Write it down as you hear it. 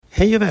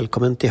Hej och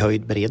välkommen till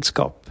Höjd,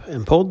 beredskap,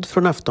 en podd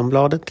från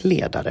Aftonbladet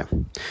Ledare.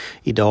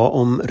 Idag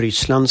om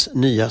Rysslands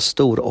nya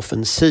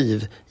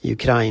storoffensiv i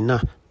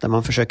Ukraina där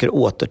man försöker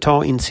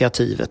återta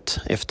initiativet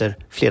efter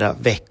flera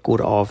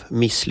veckor av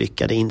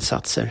misslyckade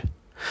insatser.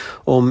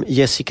 Om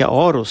Jessika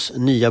Aros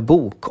nya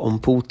bok om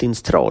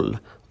Putins troll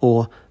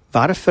och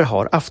varför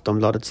har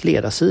Aftonbladets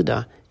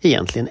ledarsida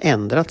egentligen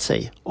ändrat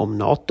sig om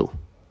Nato.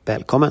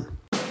 Välkommen!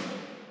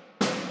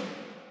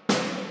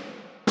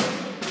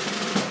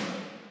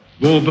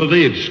 Vår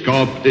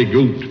beredskap är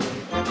god.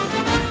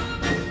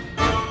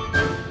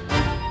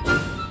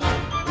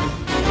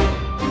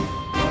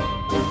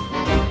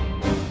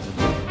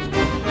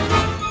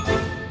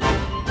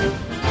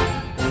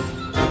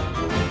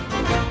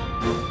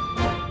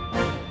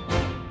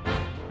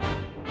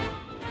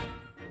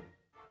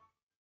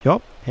 Ja,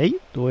 hej.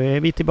 Då är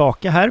vi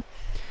tillbaka här.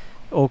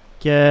 Och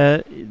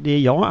det är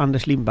jag,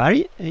 Anders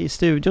Lindberg, i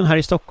studion här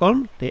i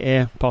Stockholm. Det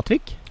är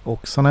Patrik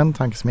Oksanen,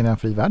 tankesmedjan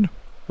Frivärd.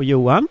 Och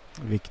Johan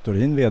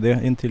Wiktorin, vd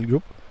Intill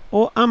Group.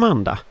 Och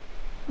Amanda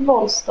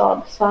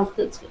Wollstad, svensk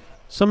tidskrift.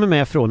 som är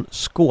med från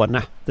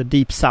Skåne, the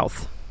deep south.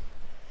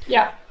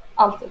 Ja,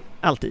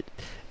 alltid.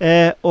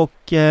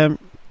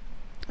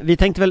 Vi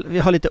tänkte väl, vi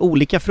har lite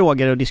olika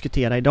frågor att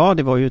diskutera idag.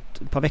 Det var ju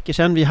ett par veckor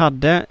sedan vi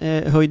hade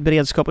höjd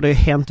beredskap och det har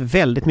hänt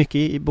väldigt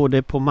mycket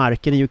både på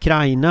marken i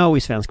Ukraina och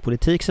i svensk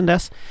politik sedan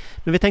dess.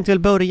 Men vi tänkte väl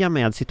börja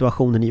med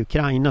situationen i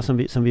Ukraina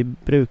som vi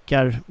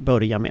brukar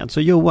börja med.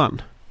 Så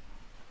Johan.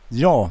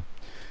 Ja,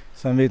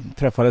 sen vi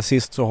träffades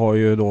sist så har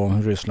ju då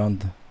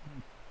Ryssland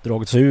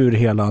dragit sig ur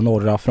hela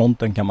norra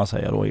fronten kan man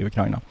säga då i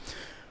Ukraina.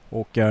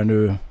 Och är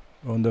nu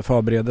under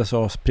förberedelse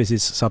och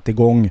precis satt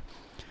igång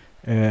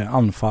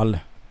anfall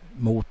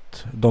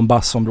mot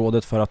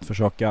Donbas-området för att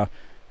försöka,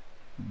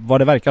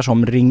 vad det verkar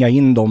som, ringa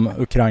in de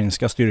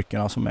ukrainska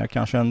styrkorna som är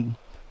kanske en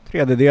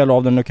tredjedel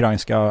av den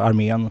ukrainska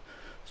armén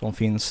som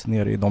finns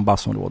nere i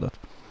Donbas-området.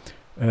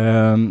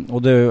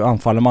 Och det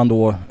anfaller man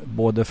då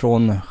både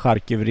från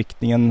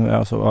Charkiv-riktningen,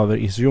 alltså över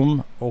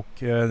Izium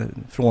och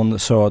från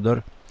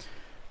söder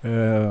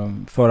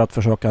för att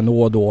försöka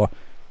nå då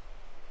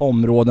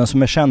områden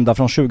som är kända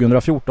från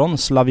 2014,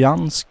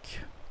 Slavjansk,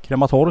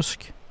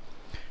 Krematorsk.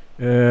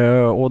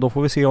 Och då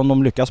får vi se om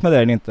de lyckas med det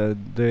eller inte.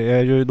 Det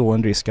är ju då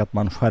en risk att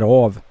man skär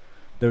av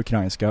det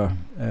ukrainska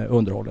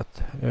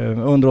underhållet.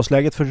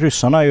 Underhållsläget för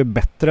ryssarna är ju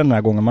bättre den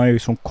här gången. Man har ju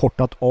liksom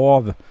kortat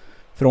av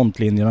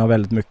frontlinjerna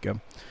väldigt mycket.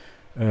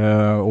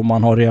 Och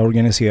man har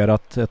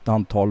reorganiserat ett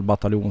antal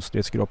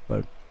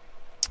bataljonsstridsgrupper.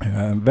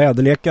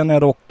 Väderleken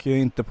är dock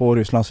inte på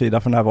Rysslands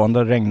sida för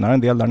närvarande. Det regnar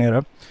en del där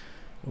nere.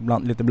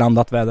 Lite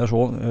blandat väder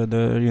så.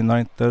 Det rinner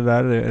inte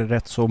där. Det är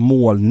rätt så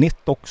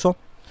molnigt också.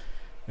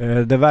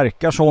 Det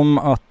verkar som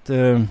att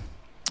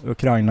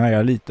Ukraina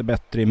är lite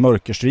bättre i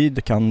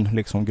mörkerstrid. Kan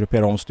liksom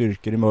gruppera om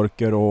styrkor i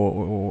mörker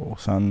och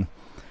sen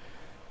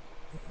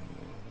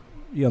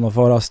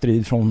genomföra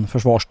strid från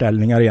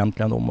försvarsställningar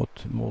egentligen då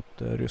mot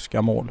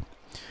ryska mål.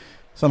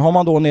 Sen har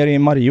man då nere i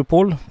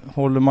Mariupol,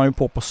 håller man ju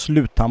på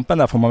sluttampen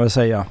där får man väl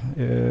säga.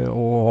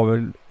 Och har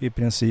väl i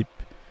princip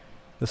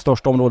det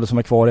största området som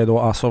är kvar är då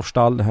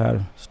Azovstal, det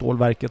här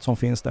stålverket som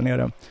finns där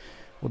nere.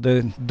 Och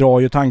det drar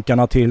ju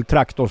tankarna till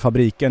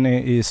traktorfabriken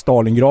i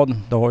Stalingrad.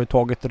 Det har ju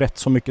tagit rätt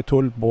så mycket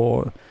tull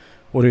på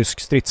rysk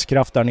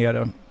stridskraft där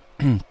nere.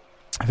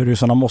 För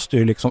ryssarna måste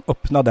ju liksom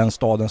öppna den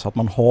staden så att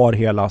man har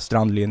hela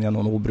strandlinjen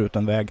och en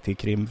obruten väg till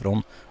Krim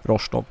från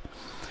Rostov.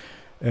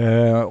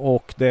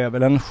 Och det är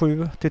väl en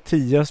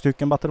 7-10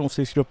 stycken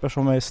bataljonsstridsgrupper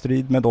som är i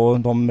strid med då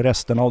de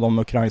resterna av de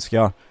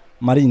ukrainska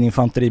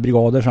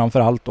marininfanteribrigader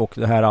framförallt och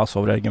det här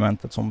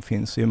Azov-regementet som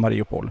finns i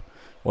Mariupol.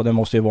 Och det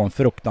måste ju vara en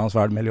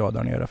fruktansvärd miljö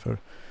där nere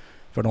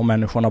för de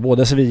människorna,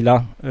 både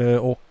civila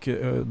och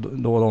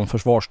då de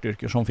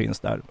försvarsstyrkor som finns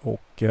där.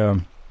 Och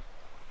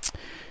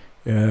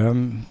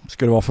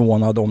skulle vara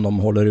förvånad om de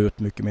håller ut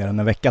mycket mer än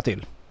en vecka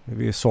till.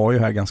 Vi sa ju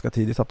här ganska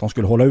tidigt att de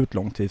skulle hålla ut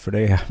lång tid för det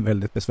är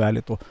väldigt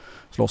besvärligt att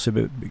slåss i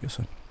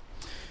bebyggelse.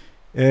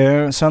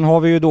 Sen har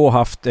vi ju då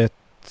haft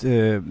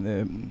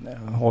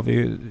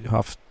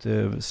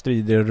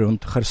strider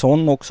runt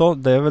Cherson också.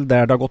 Det är väl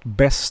där det har gått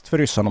bäst för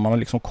ryssarna. Man har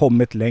liksom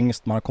kommit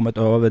längst, man har kommit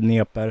över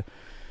Dnepr.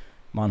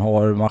 Man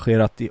har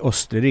marscherat i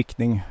östlig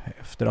riktning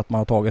efter att man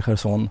har tagit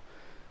Cherson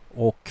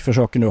och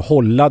försöker nu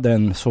hålla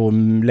den så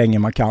länge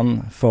man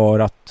kan för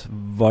att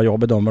vad jag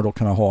bedömer då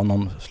kunna ha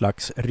någon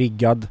slags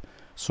riggad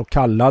så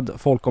kallad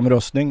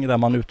folkomröstning där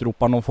man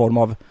utropar någon form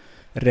av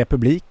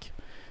republik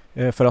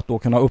för att då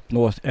kunna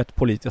uppnå ett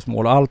politiskt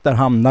mål. Allt där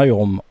handlar ju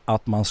om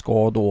att man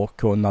ska då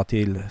kunna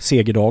till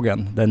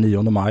segerdagen den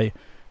 9 maj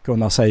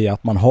kunna säga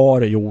att man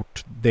har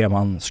gjort det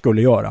man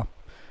skulle göra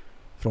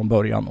från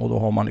början. Och då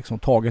har man liksom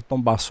tagit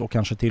Donbas och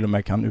kanske till och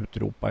med kan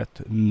utropa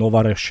ett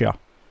Novorossija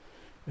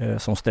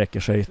som sträcker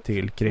sig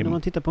till Krim. Om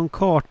man tittar på en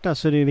karta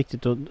så är det ju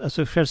viktigt att,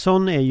 alltså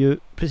Cherson är ju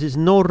precis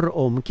norr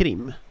om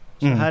Krim.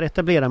 Så här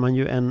etablerar man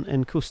ju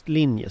en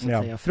kustlinje så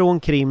att säga. Från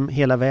Krim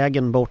hela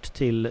vägen bort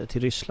till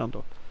Ryssland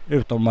då.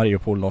 Utom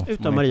Mariupol då.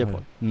 Utom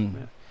Mariupol.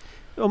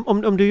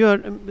 Om du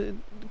gör,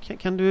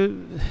 kan du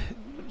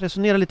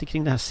resonera lite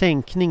kring den här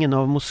sänkningen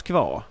av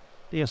Moskva?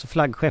 Det är alltså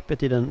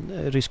flaggskeppet i den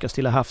ryska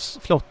Stilla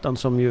havsflottan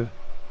som ju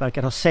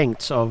verkar ha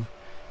sänkts av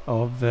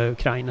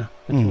Ukraina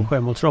med 2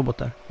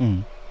 sjömålsrobotar.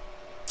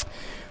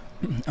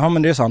 Ja,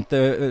 men det är sant.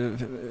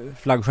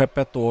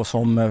 Flaggskeppet då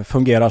som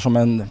fungerar som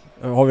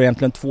har vi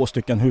egentligen 2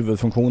 stycken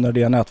huvudfunktioner. Det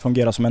ena är att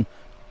fungera som en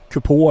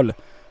kupol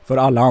för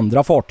alla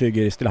andra fartyg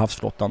i Stilla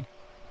havsflottan.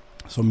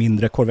 Så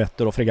mindre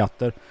korvetter och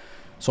fregatter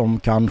som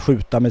kan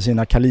skjuta med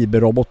sina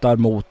kaliberrobotar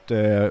mot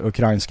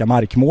ukrainska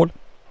markmål.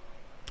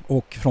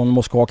 Och från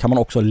Moskva kan man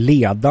också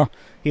leda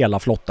hela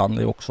flottan.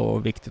 Det är också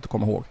viktigt att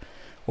komma ihåg.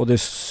 Och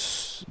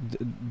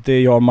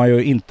det gör man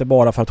ju inte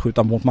bara för att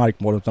skjuta mot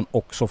markmål utan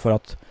också för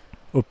att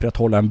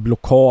upprätthålla en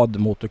blockad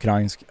mot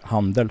ukrainsk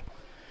handel.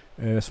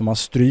 Så man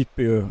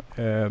stryper ju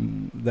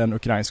den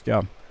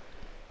ukrainska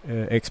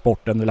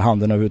exporten eller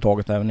handeln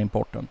överhuvudtaget, även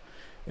importen.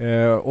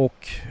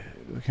 Och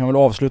jag kan väl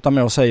avsluta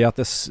med att säga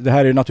att det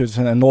här är naturligtvis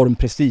en enorm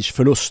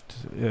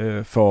prestigeförlust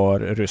för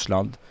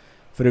Ryssland.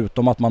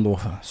 Förutom att man då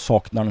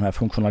saknar den här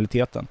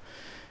funktionaliteten.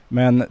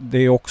 Men det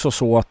är också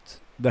så att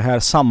det här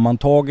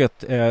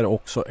sammantaget är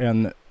också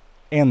en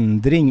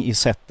ändring i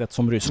sättet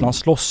som Ryssland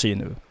slåss i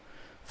nu.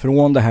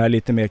 Från det här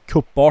lite mer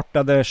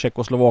kuppartade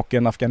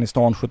Tjeckoslovakien,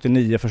 Afghanistan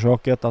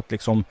 79-försöket att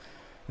liksom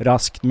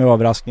raskt med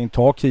överraskning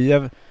ta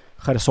Kiev.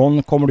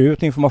 Cherson kommer det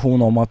ut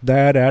information om att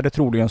där är det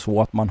troligen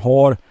så att man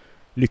har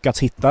lyckats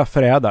hitta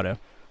förrädare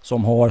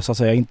som har så att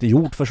säga inte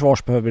gjort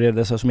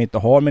försvarsförberedelser, som inte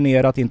har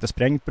minerat, inte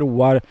sprängt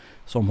broar,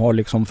 som har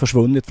liksom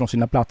försvunnit från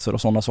sina platser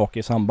och sådana saker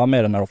i samband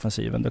med den här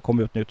offensiven. Det kom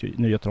ut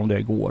nyheter om det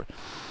igår.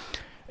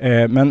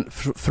 Men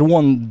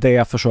från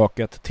det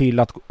försöket till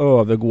att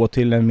övergå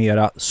till en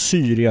mera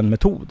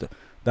Syrien-metod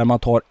där man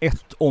tar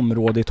ett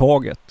område i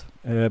taget.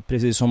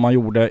 Precis som man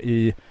gjorde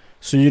i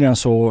Syrien,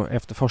 så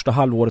efter första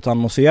halvåret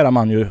annonserar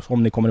man ju,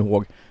 om ni kommer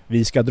ihåg,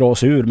 vi ska dra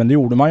oss ur, men det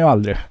gjorde man ju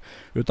aldrig.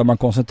 Utan man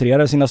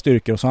koncentrerar sina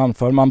styrkor och så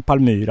anför man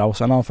Palmyra och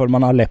sen anför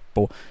man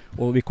Aleppo.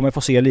 Och vi kommer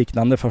få se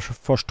liknande.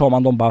 Först tar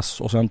man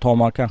Donbas och sen tar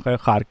man kanske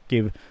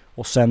Charkiv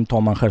och sen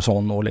tar man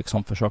Cherson och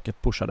liksom försöker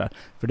pusha där.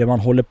 För det man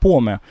håller på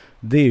med,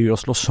 det är ju att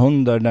slå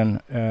sönder den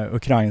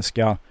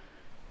ukrainska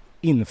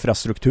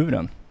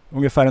infrastrukturen.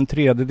 Ungefär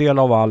 1/3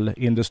 av all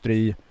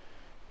industri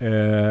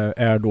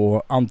är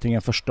då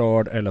antingen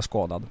förstörd eller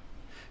skadad.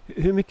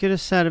 Hur mycket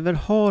reserver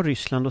har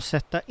Ryssland att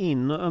sätta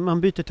in?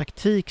 Man byter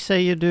taktik,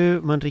 säger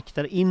du. Man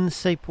riktar in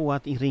sig på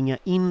att ringa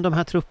in de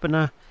här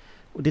trupperna.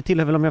 Och det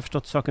tillhör väl, om jag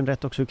förstått saken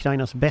rätt, också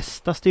Ukrainas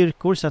bästa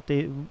styrkor. Så att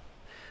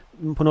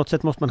på något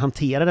sätt måste man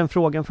hantera den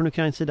frågan från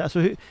Ukrains sida. Alltså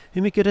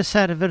hur mycket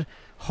reserver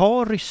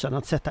har ryssarna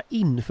att sätta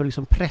in för att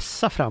liksom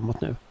pressa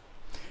framåt nu?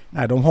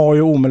 Nej, de har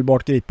ju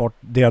omedelbart gripbart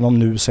det de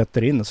nu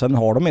sätter in. Sen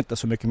har de inte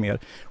så mycket mer.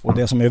 Och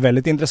det som är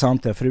väldigt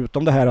intressant är,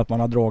 förutom det här att man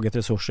har dragit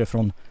resurser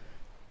från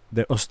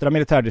det östra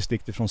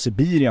militärdistriktet från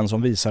Syrien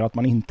som visar att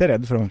man inte är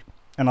rädd för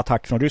en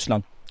attack från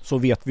Ryssland, så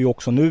vet vi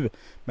också nu,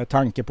 med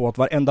tanke på att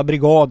varenda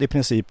brigad i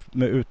princip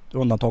med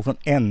undantag från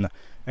en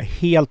är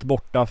helt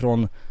borta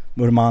från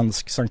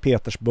Murmansk, Sankt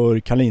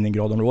Petersburg,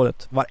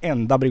 Kaliningradområdet.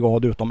 Varenda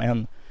brigad utom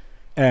en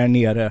är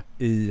nere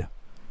i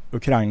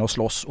Ukraina och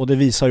slåss. Och det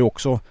visar ju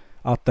också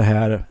att det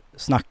här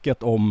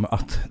snacket om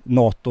att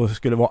Nato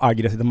skulle vara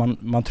aggressivt,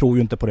 man tror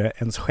ju inte på det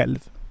ens själv.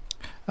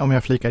 Om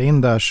jag flikar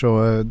in där,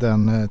 så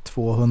den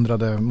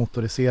 200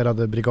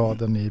 motoriserade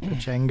brigaden i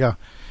Pechenga,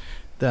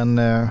 den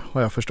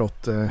har jag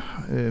förstått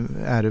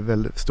är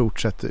väl stort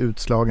sett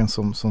utslagen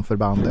som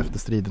förband efter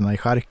striderna i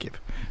Charkiv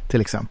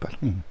till exempel.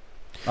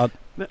 Ja.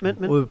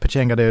 Men, och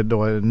Pechenga, det är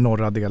då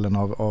norra delen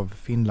av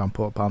Finland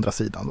på andra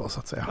sidan då, så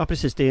att säga. Ja,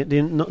 precis. Det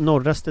är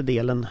norraste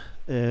delen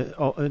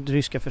av det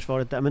ryska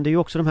försvaret där. Men det är ju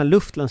också de här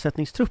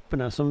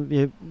luftlandsättningstrupperna som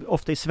vi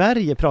ofta i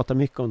Sverige pratar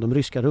mycket om, de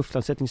ryska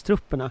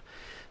luftlandsättningstrupperna.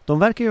 De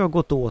verkar ju ha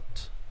gått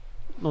åt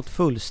något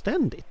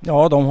fullständigt.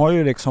 Ja, de har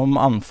ju liksom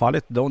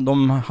anfallit.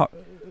 De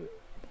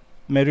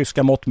med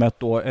ryska mått mätt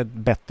då ett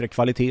bättre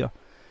kvalitet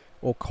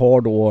och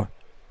har då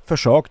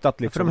försökt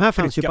att liksom... För de här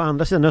fanns ju på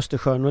andra sidan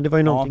Östersjön och det var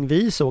ju någonting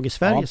vi såg i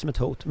Sverige som ett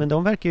hot. Men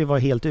de verkar ju vara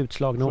helt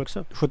utslagna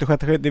också.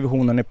 76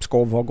 divisionen i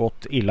Pskov har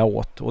gått illa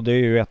åt och det är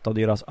ju ett av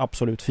deras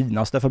absolut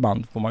finaste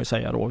förband, får man ju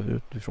säga då,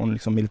 utifrån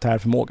liksom militär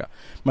förmåga.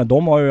 Men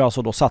de har ju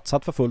alltså då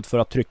satsat för fullt för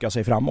att trycka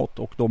sig framåt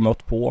och då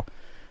mött på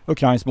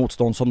Ukrains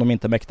motstånd som de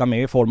inte mäktar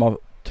med i form av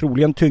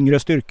troligen tyngre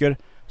styrkor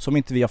som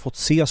inte vi har fått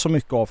se så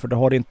mycket av, för det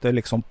har inte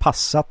liksom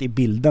passat i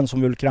bilden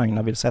som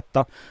Ukraina vill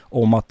sätta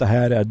om att det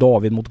här är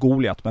David mot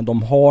Goliat. Men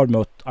de har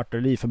mött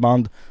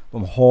artilleriförband,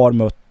 de har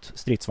mött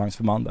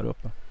stridsvagnsförband där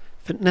uppe.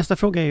 För nästa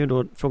fråga är ju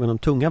då frågan om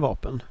tunga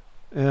vapen.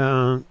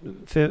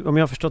 För om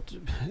jag har förstått,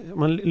 om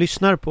man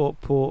lyssnar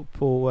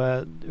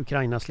på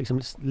Ukrainas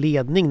liksom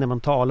ledning när man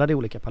talar i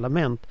olika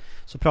parlament,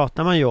 så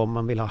pratar man ju om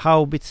man vill ha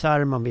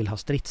haubitsar, man vill ha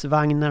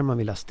stridsvagnar, man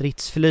vill ha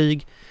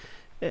stridsflyg.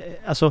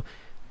 Alltså,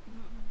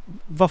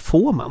 vad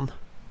får man?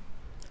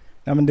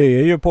 Ja, men det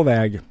är ju på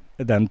väg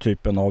den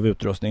typen av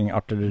utrustning,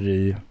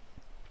 artilleri,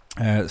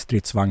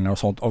 stridsvagnar och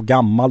sånt av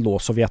gammal då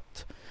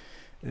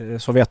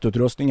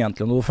Sovjetutrustning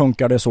egentligen. Och då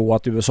funkar det så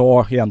att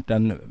USA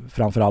egentligen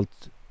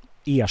framförallt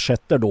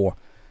ersätter då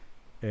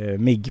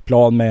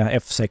MIG-plan med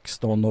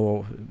F-16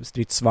 och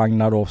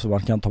stridsvagnar då, så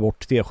man kan ta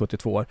bort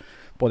T-72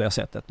 på det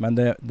sättet.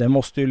 Men det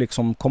måste ju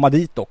liksom komma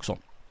dit också.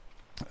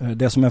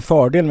 Det som är en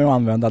fördel med att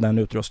använda den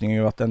utrustningen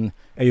är ju att den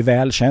är ju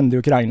väl känd i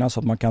Ukraina, så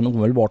att man kan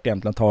omedelbart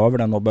egentligen ta över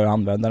den och börja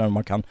använda den.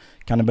 Man kan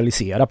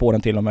kannibalisera på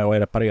den till och med och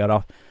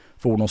reparera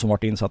fordon som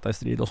varit insatta i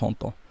strid och sånt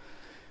då.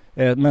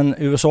 Men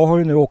USA har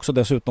ju nu också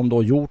dessutom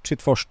då gjort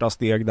sitt första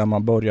steg där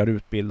man börjar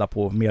utbilda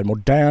på mer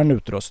modern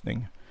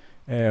utrustning.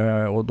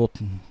 Och då,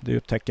 det är ju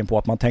ett tecken på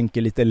att man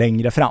tänker lite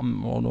längre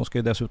fram, och de ska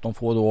ju dessutom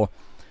få då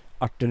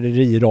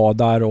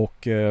artilleriradar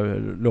och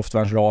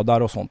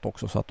luftvärnsradar och sånt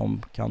också, så att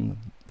de kan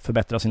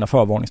förbättra sina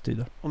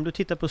förvarningstider. Om du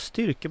tittar på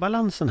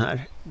styrkebalansen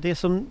här, det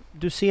som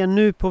du ser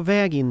nu på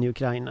väg in i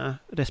Ukraina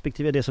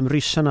respektive det som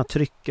ryssarna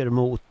trycker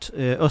mot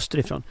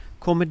österifrån,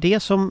 kommer det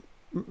som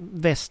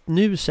väst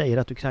nu säger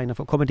att Ukraina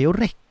får, kommer det att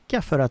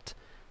räcka för att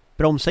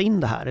bromsa in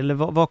det här, eller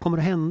vad kommer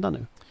att hända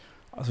nu?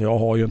 Alltså jag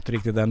har ju inte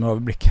riktigt den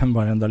överblicken,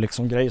 varenda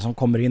liksom grej som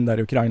kommer in där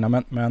i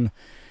Ukraina, men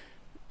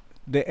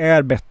det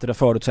är bättre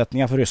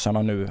förutsättningar för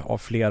ryssarna nu av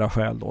flera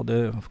skäl då. Det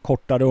är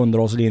kortare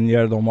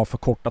underhållslinjer, de har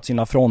förkortat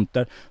sina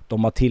fronter,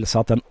 de har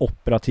tillsatt en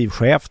operativ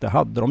chef, det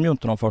hade de ju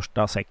inte de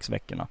första 6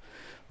 veckorna.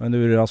 Men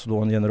nu är det alltså då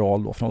en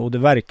general då. Och det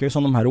verkar ju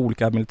som de här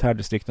olika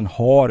militärdistrikten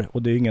har,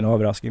 och det är ju ingen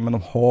överraskning, men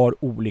de har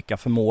olika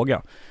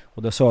förmåga.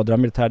 Och det södra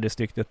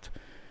militärdistriktet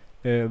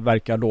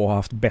verkar då ha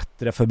haft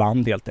bättre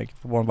förband helt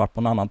enkelt. De har varit på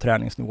en annan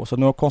träningsnivå. Så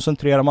nu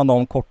koncentrerar man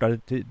de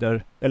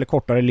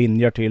kortare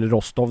linjer till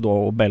Rostov då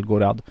och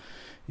Belgorod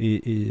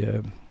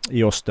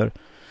i öster.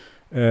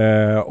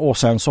 Och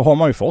sen så har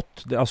man ju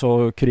fått,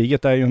 alltså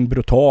kriget är ju en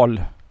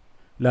brutal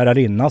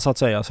lärarinna så att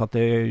säga, så att det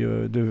är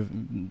ju,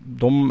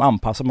 de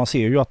anpassar, man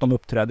ser ju att de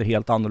uppträder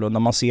helt annorlunda.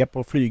 Man ser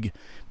på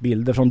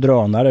flygbilder från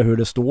drönare hur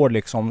det står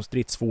liksom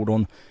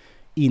stridsfordon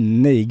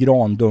inne i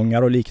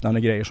grandungar och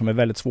liknande grejer som är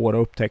väldigt svåra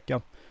att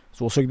upptäcka.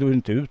 Så såg det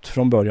inte ut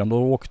från början. Då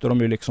åkte de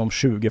ju liksom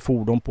 20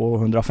 fordon på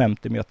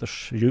 150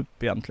 meters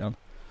djup egentligen.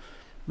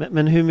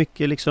 Men hur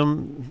mycket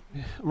liksom,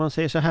 om man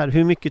säger så här,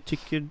 hur mycket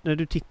tycker, när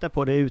du tittar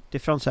på det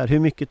utifrån så här, hur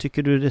mycket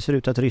tycker du det ser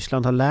ut att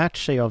Ryssland har lärt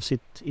sig av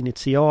sitt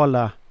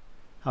initiala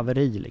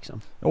haveri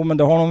liksom? Jo, men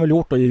det har de väl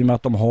gjort då, i och med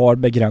att de har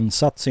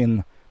begränsat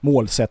sin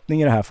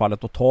målsättning i det här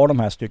fallet och tar de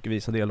här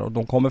styckevisa delar. Och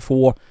de kommer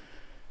få,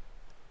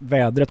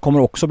 vädret kommer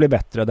också bli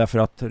bättre, därför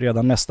att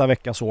redan nästa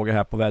vecka såg jag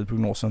här på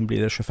väderprognosen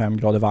blir det 25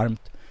 grader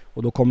varmt.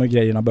 Och då kommer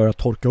grejerna börja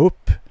torka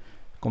upp.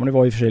 Kommer det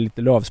vara i och för sig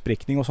lite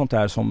lövsprickning och sånt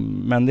där,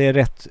 men det är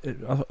rätt,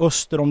 alltså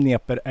öster om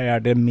Dnepr är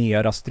det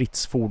mera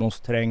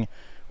stridsfordonsterräng,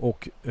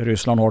 och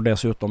Ryssland har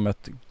dessutom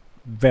ett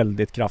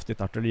väldigt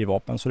kraftigt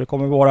artillerivapen, så det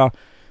kommer vara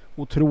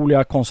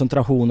otroliga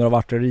koncentrationer av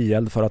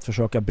artillerield för att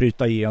försöka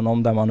bryta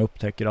igenom där man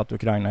upptäcker att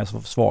Ukraina är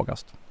så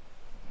svagast.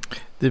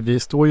 Vi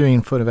står ju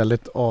inför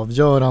väldigt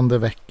avgörande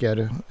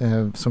veckor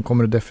som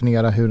kommer att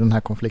definiera hur den här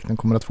konflikten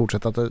kommer att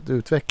fortsätta att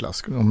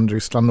utvecklas. Om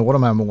Ryssland når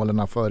de här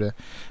målen före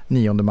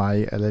 9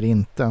 maj eller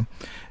inte.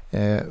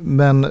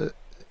 Men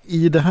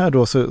i det här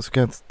då så ska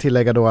jag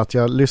tillägga då att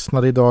jag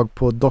lyssnade idag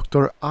på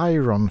Dr.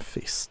 Iron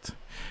Fist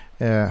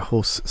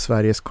hos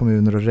Sveriges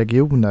kommuner och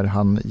regioner.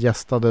 Han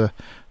gästade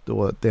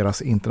då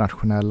deras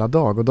internationella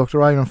dag. Och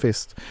Dr. Iron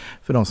Fist,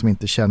 för de som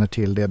inte känner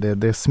till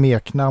det är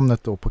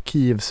smeknamnet då på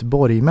Kievs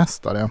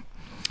borgmästare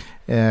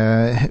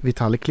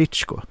Vitali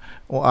Klitschko.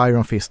 Och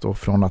Iron Fist då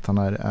från att han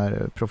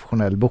är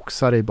professionell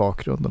boxare i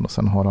bakgrunden, och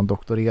sen har han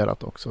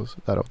doktorerat också,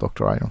 därav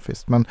Dr. Iron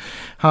Fist. Men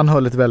han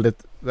höll ett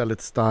väldigt,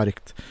 väldigt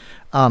starkt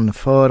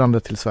anförande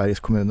till Sveriges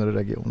kommuner och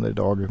regioner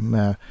idag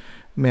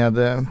med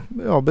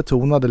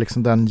betonade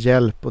liksom den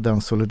hjälp och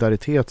den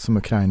solidaritet som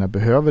Ukraina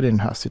behöver i den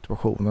här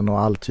situationen, och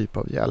all typ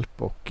av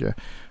hjälp, och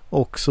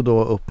också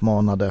då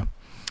uppmanade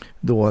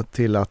då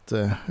till att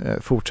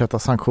fortsätta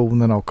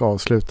sanktionerna och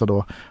avsluta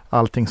då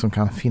allting som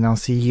kan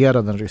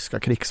finansiera den ryska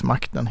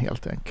krigsmakten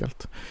helt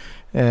enkelt.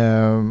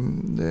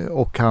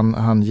 Och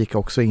han gick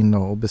också in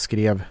och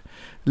beskrev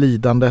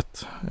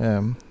lidandet,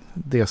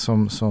 det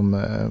som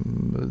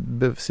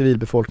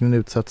civilbefolkningen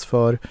utsätts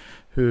för,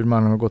 hur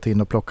man har gått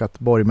in och plockat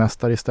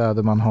borgmästare i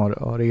städer man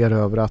har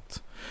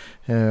erövrat,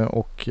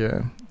 och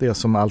det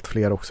som allt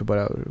fler också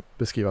börjar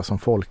beskriva som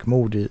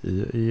folkmord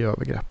i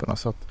övergreppen.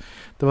 Så att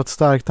det var ett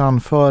starkt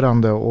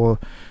anförande, och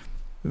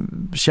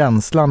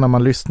känslan när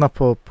man lyssnar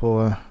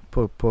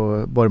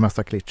på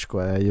borgmästare Klitschko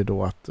är ju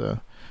då att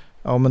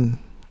men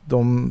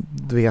de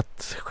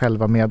vet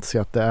själva med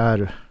sig att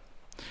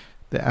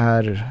det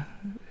är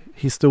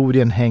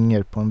historien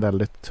hänger på en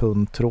väldigt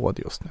tunn tråd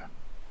just nu.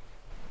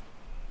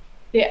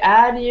 Det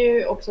är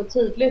ju också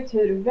tydligt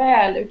hur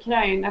väl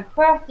Ukraina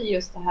sköter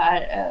just det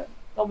här.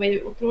 De är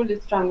ju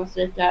otroligt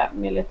framgångsrika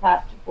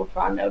militärt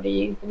fortfarande, och det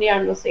är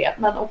imponerande att se.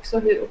 Men också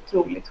hur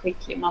otroligt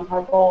skicklig man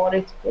har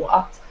varit på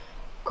att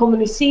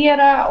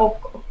kommunicera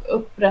och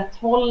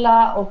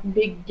upprätthålla och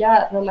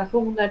bygga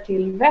relationer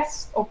till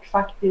väst, och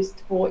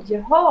faktiskt få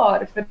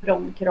gehör för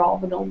de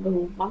krav och de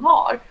behov man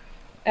har.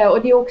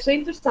 Och det är också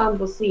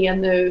intressant att se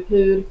nu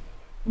hur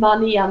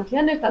man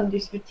egentligen utan att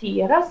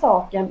diskutera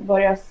saken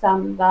börjar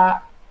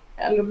sända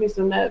eller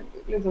åtminstone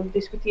liksom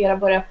diskutera,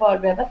 börja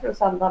förbereda för att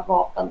sända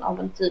vapen av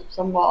en typ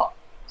som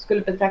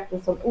skulle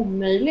betraktas som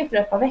omöjlig för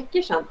ett par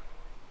veckor sedan.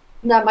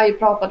 När man ju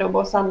pratade om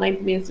att sända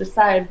inte minst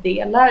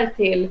reservdelar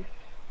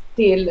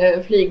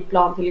till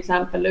flygplan till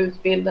exempel,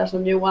 utbildar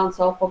som Johan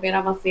sa på mer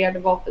avancerade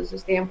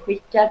vapensystem,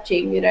 skickar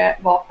tyngre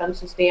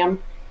vapensystem.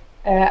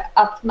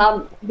 Att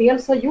man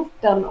dels har gjort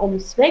den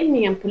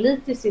omsvängningen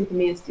politiskt, inte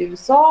minst i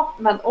USA,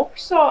 men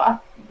också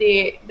att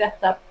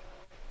detta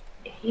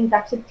inte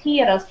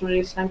accepteras från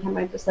Ryssland kan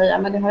man inte säga,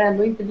 men det har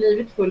ändå inte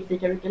blivit fullt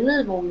lika mycket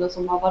liv om det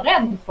som man var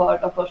rädd för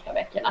de första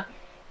veckorna.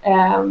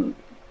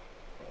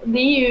 Det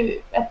är ju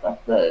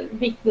ett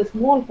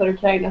vittnesmål för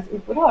Ukrainas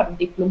oerhörda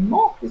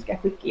diplomatiska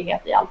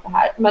skicklighet i allt det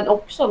här, men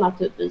också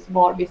naturligtvis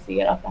var vi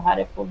ser att det här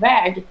är på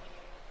väg.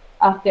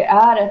 Att det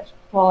är ett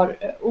par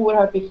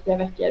oerhört viktiga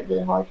veckor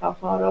vi har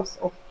framför oss,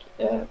 och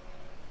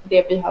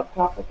det vi har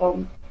pratat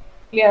om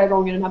flera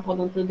gånger i den här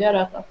podden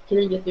tidigare, att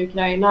kriget i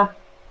Ukraina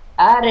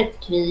är ett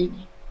krig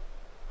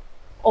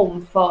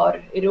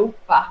för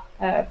Europa,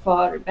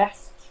 för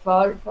väst,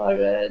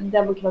 för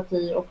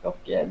demokrati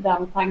och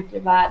den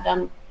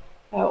tankevärlden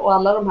och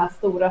alla de här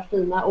stora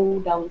fina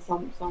orden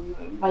som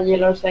man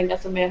gillar att svänga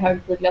sig med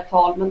högtidliga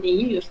tal, men det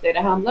är just det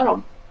handlar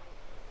om.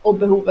 Och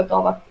behovet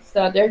av att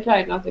stödja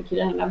Ukraina, att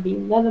Ukraina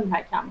vinner den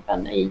här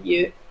kampen, är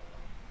ju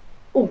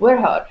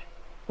oerhört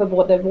för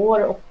både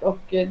vår och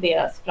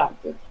deras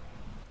framtid.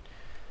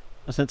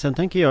 Sen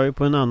tänker jag ju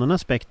på en annan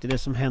aspekt i det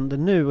som händer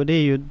nu, och det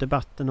är ju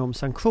debatten om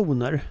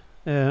sanktioner.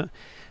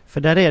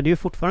 För där är det ju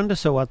fortfarande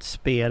så att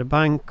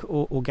Sberbank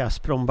och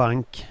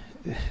Gazprombank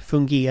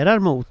fungerar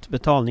mot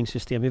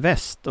betalningssystem i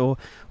väst, och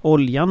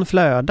oljan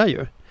flödar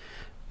ju.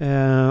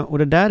 Och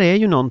det där är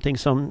ju någonting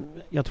som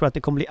jag tror att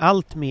det kommer bli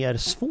allt mer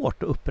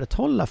svårt att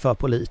upprätthålla för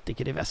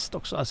politiker i väst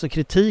också. Alltså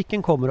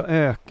kritiken kommer att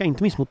öka,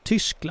 inte minst mot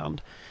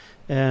Tyskland.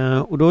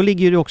 Och då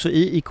ligger det också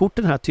i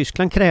korten här att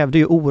Tyskland krävde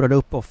ju oerhörda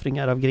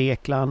uppoffringar av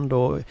Grekland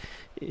och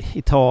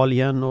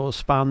Italien och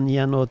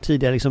Spanien, och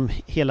tidigare liksom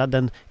hela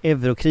den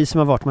eurokris som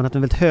har varit, man har haft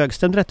en väldigt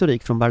högstämd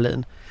retorik från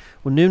Berlin.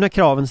 Och nu när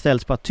kraven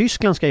ställs på att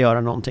Tyskland ska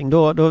göra någonting,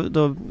 då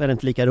är det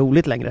inte lika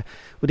roligt längre.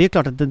 Och det är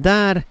klart att det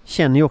där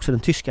känner ju också den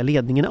tyska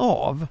ledningen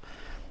av.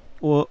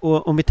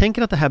 Och om vi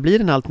tänker att det här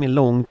blir en allt mer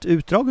långt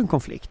utdragen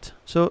konflikt,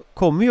 så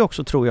kommer ju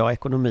också, tror jag,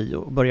 ekonomi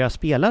att börja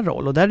spela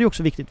roll. Och där är det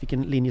också viktigt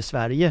vilken linje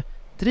Sverige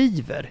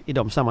driver i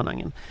de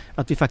sammanhangen.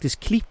 Att vi faktiskt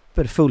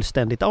klipper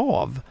fullständigt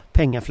av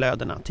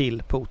pengaflödena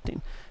till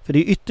Putin. För det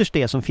är ytterst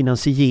det som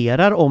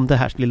finansierar om det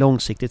här ska bli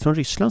långsiktigt från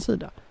Rysslands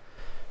sida.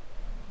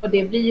 Och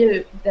det blir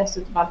ju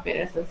dessutom allt mer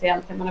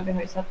essentiellt. Jag menar, vi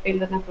har ju sett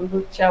bilderna från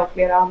Bucha och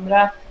flera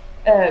andra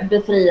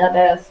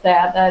befriade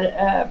städer.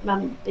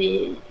 Men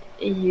det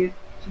är ju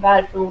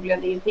tyvärr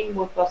förmodligen ingenting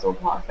mot vad som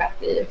har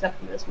skett i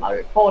exempelvis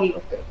Mariupol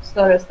och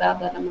större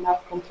städer där man har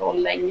haft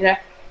kontroll längre.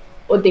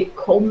 Och det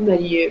kommer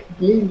ju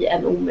bli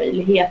en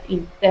omöjlighet,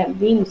 inte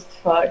minst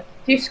för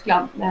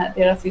Tyskland med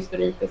deras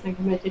historik. Och sen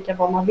kan man ju tycka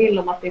vad man vill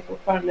om att det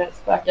fortfarande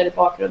spökar i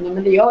bakgrunden,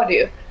 men det gör det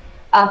ju.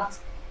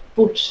 Att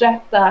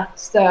fortsätta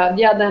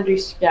stödja den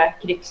ryska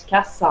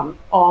krigskassan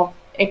av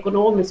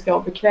ekonomiska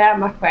och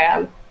bekväma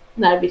skäl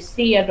när vi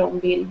ser de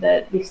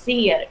bilder vi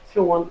ser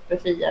från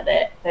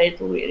befriade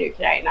territorier i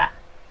Ukraina.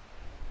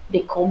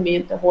 Det kommer ju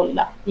inte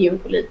hålla. Det är ju en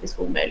politisk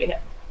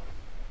omöjlighet.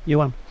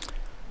 Johan?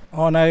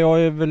 Ja, nej,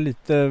 jag är väl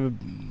lite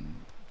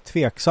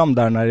tveksam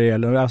där när det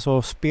gäller.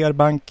 Alltså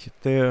Sberbank,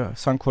 det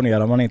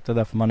sanktionerar man inte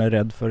därför man är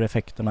rädd för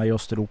effekterna i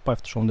Östeuropa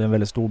eftersom det är en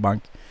väldigt stor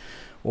bank.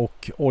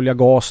 Och olja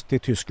gas till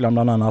Tyskland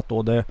bland annat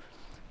då,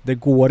 det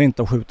går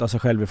inte att skjuta sig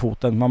själv i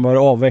foten. Man bör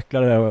avveckla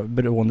det här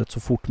beroendet så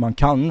fort man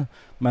kan.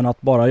 Men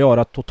att bara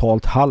göra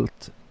totalt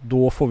halt,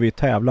 då får vi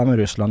tävla med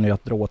Ryssland i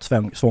att dra åt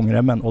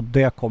svångremmen. Och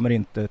det kommer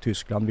inte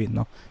Tyskland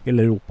vinna,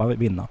 eller Europa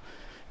vinna.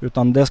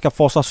 Utan det ska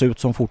fasas ut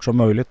så fort som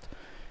möjligt.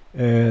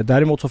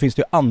 Däremot så finns det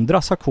ju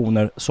andra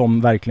sanktioner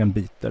som verkligen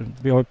biter.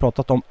 Vi har ju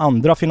pratat om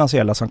andra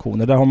finansiella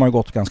sanktioner. Där har man ju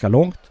gått ganska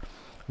långt.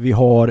 Vi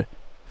har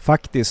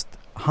faktiskt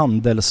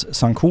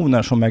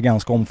handelssanktioner som är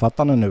ganska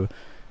omfattande nu.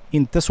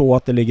 Inte så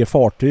att det ligger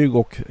fartyg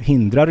och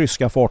hindrar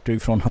ryska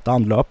fartyg från att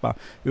anlöpa,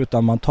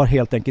 utan man tar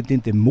helt enkelt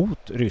inte emot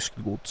ryskt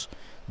gods.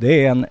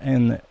 Det är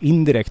en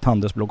indirekt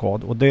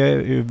handelsblockad och det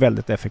är ju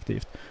väldigt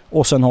effektivt.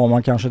 Och sen har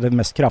man kanske det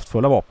mest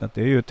kraftfulla vapnet,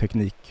 det är ju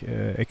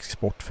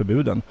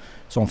teknikexportförbuden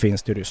som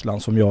finns till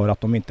Ryssland som gör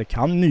att de inte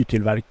kan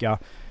nytillverka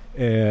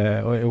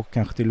och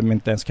kanske till och med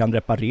inte ens kan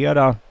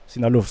reparera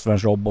sina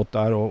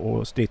luftvärnsrobotar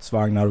och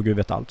stridsvagnar och gud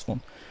vet allt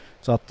sånt.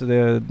 Så att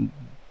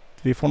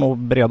vi får nog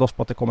bereda oss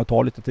på att det kommer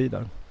ta lite tid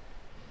där.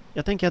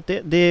 Jag tänker att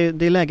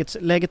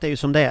läget är ju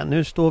som det är.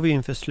 Nu står vi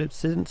inför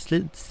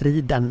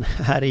slutstriden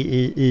här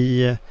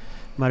i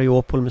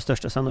Mariupol med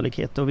största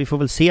sannolikhet, och vi får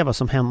väl se vad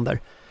som händer.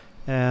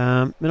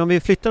 Men om vi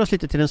flyttar oss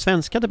lite till den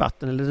svenska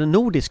debatten eller den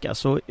nordiska,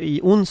 så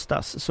i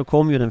onsdags så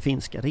kom ju den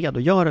finska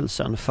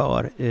redogörelsen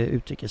för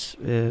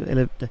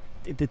eller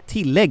ett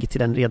tillägg till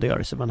den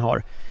redogörelse man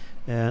har,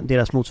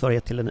 deras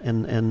motsvarighet till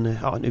en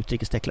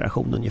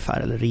utrikesdeklaration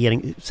ungefär,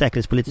 eller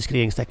säkerhetspolitisk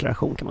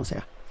regeringsdeklaration kan man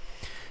säga.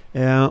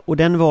 Och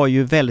den var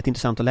ju väldigt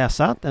intressant att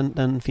läsa.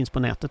 Den finns på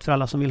nätet för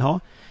alla som vill ha.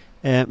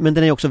 Men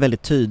den är också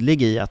väldigt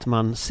tydlig i att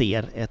man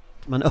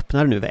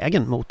öppnar nu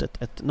vägen mot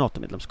ett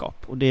NATO-medlemskap.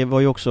 Och det var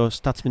ju också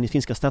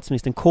finska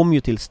statsministern kom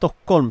ju till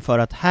Stockholm för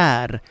att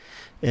här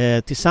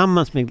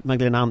tillsammans med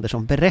Magdalena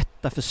Andersson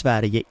berätta för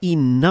Sverige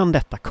innan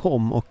detta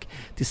kom och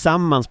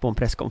tillsammans på en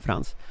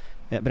presskonferens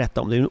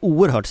berätta om det. Det är en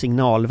oerhört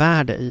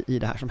signalvärde i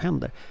det här som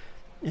händer.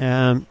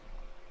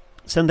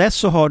 Sen dess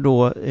så har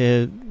då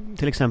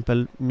till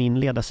exempel min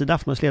ledarsida,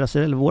 Aftonbladets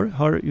ledarsida eller vår,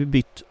 har ju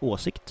bytt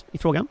åsikt i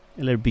frågan.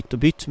 Eller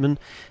bytt, men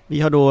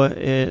vi har då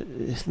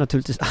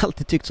naturligtvis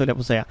alltid tyckt, så jag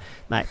på att säga.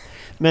 Nej,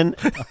 men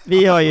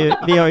vi har ju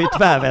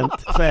tvärvänt,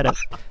 så är det.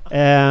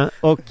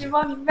 Och det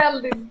var en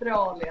väldigt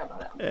bra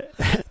ledare.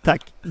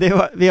 Tack.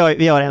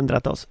 Vi har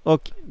ändrat oss.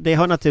 Och det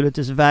har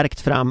naturligtvis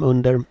verkt fram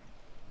under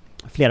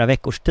flera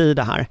veckors tid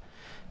det här.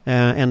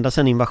 Ända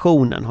sedan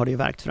invasionen har det ju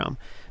verkt fram.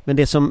 Men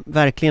det som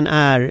verkligen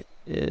är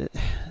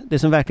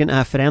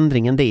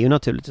förändringen, det är ju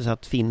naturligtvis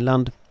att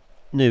Finland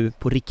nu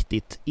på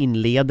riktigt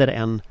inleder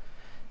en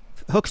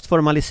högst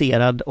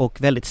formaliserad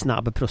och väldigt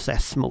snabb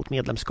process mot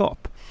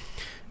medlemskap.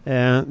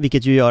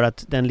 Vilket ju gör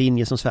att den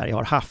linje som Sverige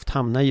har haft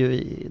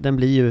den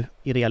blir ju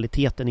i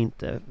realiteten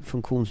inte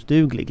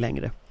funktionsduglig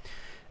längre.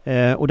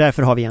 Och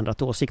därför har vi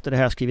ändrat åsikt, och det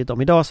har jag skrivit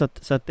om idag,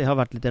 så att det har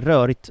varit lite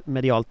rörigt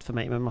medialt för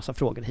mig med en massa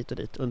frågor hit och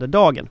dit under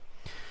dagen.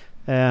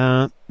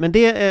 Men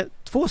det är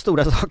två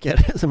stora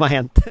saker som har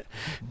hänt.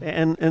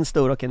 En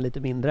stor och en lite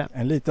mindre.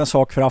 En liten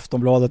sak för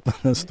Aftonbladet, men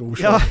en stor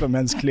sak för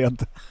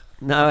mänskligheten.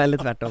 Nej, eller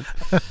tvärtom.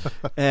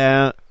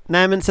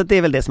 Nej, men så det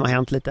är väl det som har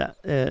hänt lite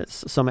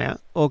som är.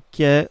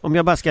 Och om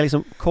jag bara ska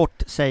liksom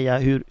kort säga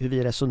hur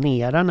vi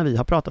resonerar när vi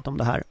har pratat om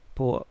det här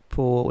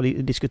och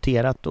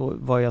diskuterat och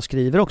vad jag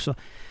skriver också,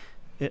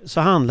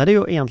 så handlar det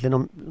ju egentligen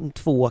om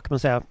två, kan man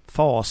säga,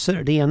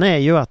 faser. Det ena är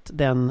ju att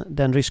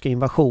den ryska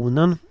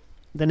invasionen,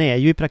 den är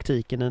ju i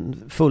praktiken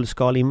en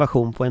fullskalig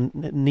invasion på en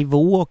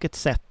nivå och ett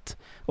sätt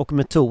och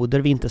metoder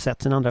vi inte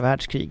sett sedan andra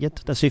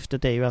världskriget. Där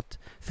syftet är ju att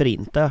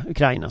förinta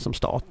Ukraina som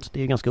stat. Det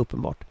är ju ganska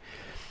uppenbart.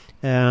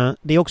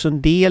 Det är också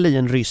en del i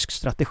en rysk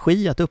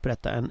strategi att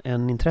upprätta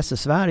en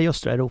intressesfär i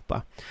östra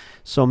Europa,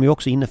 som ju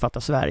också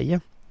innefattar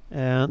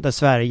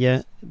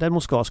Sverige. Där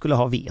Moskva skulle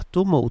ha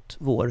veto mot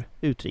vår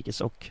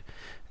utrikes- och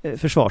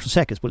försvars- och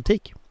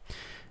säkerhetspolitik.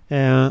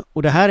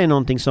 Och det här är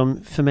någonting som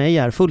för mig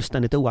är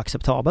fullständigt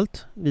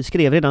oacceptabelt. Vi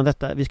skrev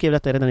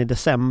detta redan i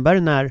december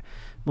när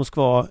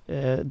Moskva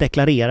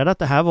deklarerade att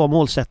det här var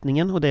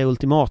målsättningen och det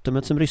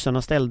ultimatumet som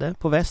ryssarna ställde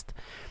på väst.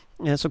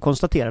 Så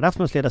konstaterade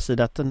Aftonbladets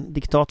ledarsida att en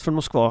diktat från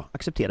Moskva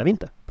accepterar vi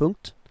inte.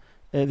 Punkt.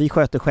 Vi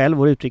sköter själv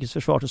vår utrikes-,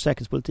 försvars- och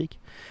säkerhetspolitik.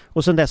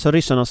 Och sedan dess har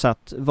ryssarna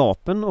satt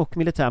vapen och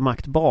militär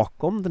makt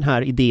bakom den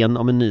här idén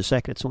om en ny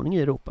säkerhetsordning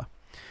i Europa.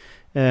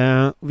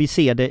 Vi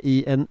ser det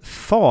i en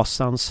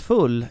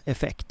fasansfull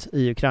effekt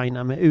i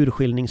Ukraina med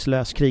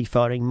urskillningslös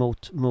krigföring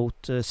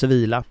mot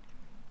civila.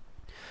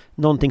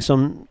 Någonting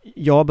som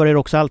jag börjar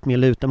också allt mer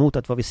luta mot,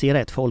 att vad vi ser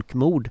är ett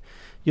folkmord.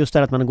 Just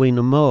det att man går in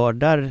och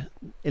mördar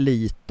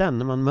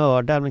eliten.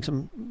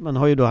 Man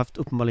har ju då haft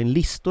uppenbarligen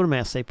listor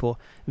med sig på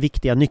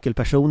viktiga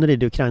nyckelpersoner i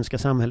det ukrainska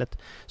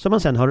samhället som man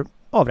sen har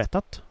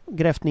avrättat,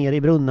 grävt ner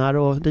i brunnar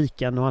och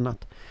diken och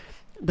annat.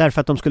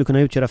 Därför att de skulle kunna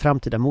utgöra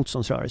framtida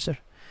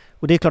motståndsrörelser.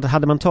 Och det är klart att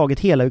hade man tagit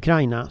hela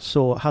Ukraina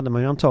så hade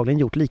man ju antagligen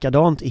gjort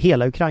likadant i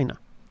hela Ukraina.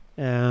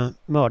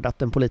 Mördat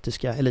den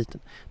politiska eliten.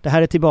 Det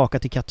här är tillbaka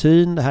till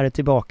Katyn, det här är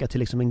tillbaka till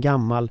liksom en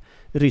gammal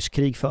rysk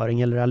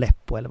krigföring eller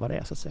Aleppo eller vad det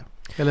är, så att säga.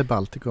 Eller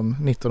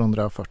Baltikum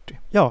 1940.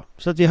 Ja,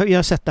 så att vi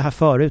har sett det här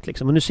förut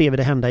liksom, och nu ser vi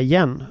det hända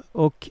igen.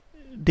 Och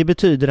det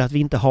betyder att vi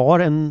inte har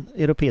en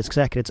europeisk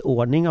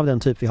säkerhetsordning av den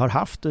typ vi har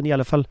haft, i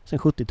alla fall sedan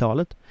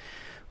 70-talet.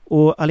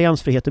 Och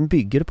alliansfriheten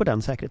bygger på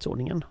den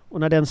säkerhetsordningen. Och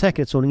när den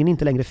säkerhetsordningen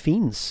inte längre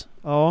finns,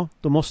 ja,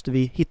 då måste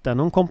vi hitta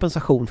någon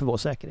kompensation för vår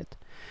säkerhet.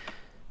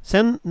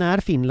 Sen när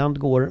Finland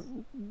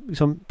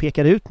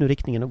pekar ut nu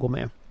riktningen och går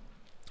med,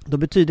 då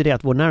betyder det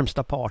att vår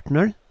närmsta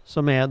partner,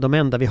 som är de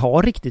enda vi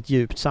har riktigt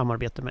djupt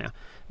samarbete med,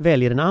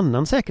 väljer en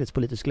annan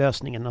säkerhetspolitisk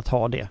lösning än att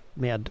ha det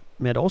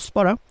med oss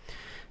bara.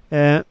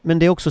 Men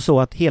det är också så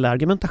att hela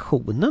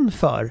argumentationen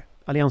för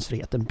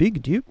alliansfriheten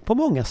byggde ju på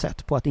många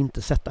sätt på att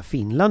inte sätta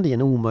Finland i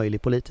en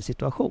omöjlig politisk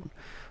situation.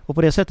 Och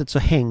på det sättet så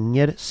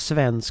hänger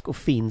svensk och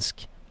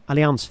finsk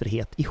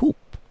alliansfrihet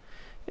ihop.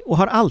 Och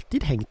har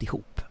alltid hängt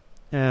ihop.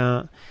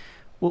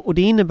 Och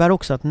det innebär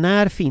också att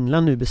när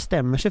Finland nu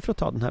bestämmer sig för att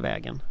ta den här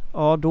vägen,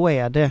 ja, då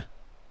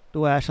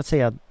är så att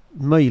säga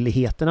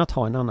möjligheten att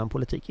ha en annan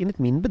politik, enligt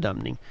min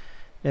bedömning,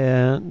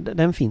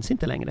 den finns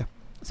inte längre.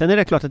 Sen är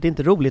det klart att det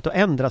inte är roligt att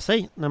ändra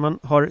sig när man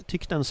har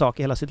tyckt en sak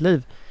i hela sitt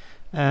liv.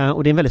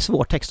 Och det är en väldigt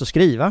svår text att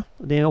skriva.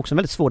 Det är också en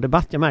väldigt svår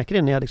debatt. Jag märker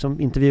det när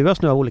jag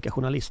intervjuas nu av olika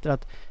journalister,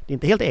 att det är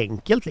inte helt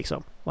enkelt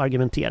att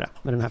argumentera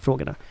med den här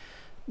frågorna.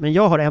 Men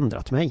jag har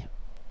ändrat mig.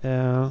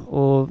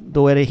 Och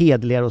då är det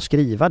hederligare att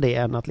skriva det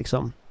än att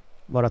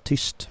vara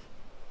tyst.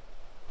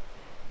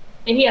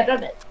 Det hedrar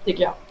dig,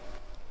 tycker jag.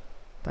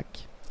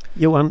 Tack.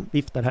 Johan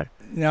viftar här.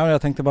 Ja,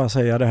 jag tänkte bara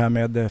säga det här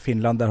med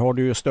Finland. Där har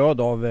du ju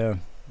stöd av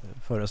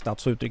förre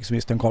stats- och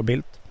utrikesministern Carl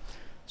Bildt,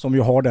 som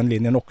ju har den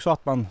linjen också,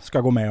 att man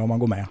ska gå med om man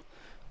går med.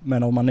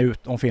 Men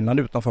om Finland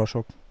är utanför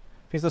så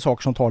finns det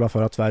saker som talar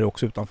för att Sverige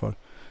också är utanför.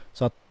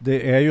 Så att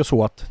det är ju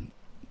så att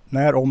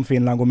om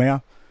Finland går med,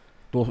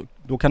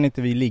 då kan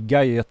inte vi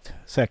ligga i ett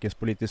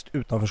säkerhetspolitiskt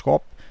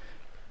utanförskap.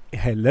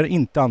 Heller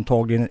inte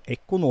antagligen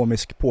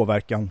ekonomisk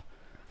påverkan.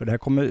 För det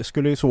här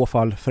skulle i så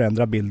fall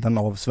förändra bilden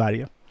av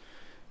Sverige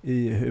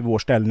i vår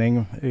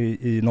ställning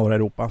i norra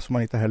Europa, som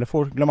man inte heller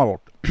får glömma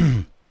bort.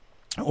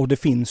 Och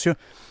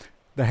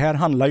det här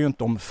handlar ju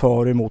inte om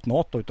för och emot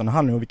NATO, utan det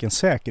handlar om vilken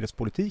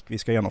säkerhetspolitik vi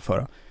ska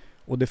genomföra.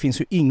 Och det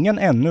finns ju ingen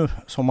ännu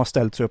som har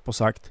ställt sig upp och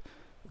sagt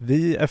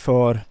vi är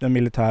för den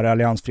militära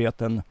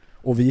alliansfriheten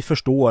och vi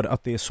förstår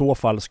att det i så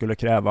fall skulle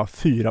kräva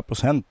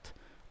 4%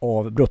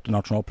 av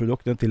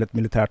bruttonationalprodukten till ett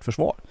militärt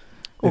försvar.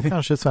 Och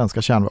kanske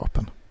svenska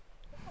kärnvapen.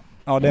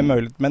 Ja, det är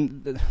möjligt.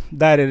 Men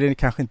där är det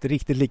kanske inte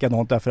riktigt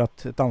likadant, därför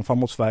att ett anfall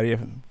mot Sverige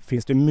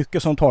finns det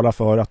mycket som talar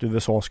för att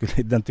USA skulle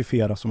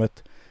identifieras som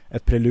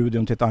ett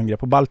preludium till ett angrepp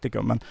på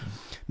Baltikum.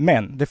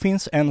 Men det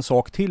finns en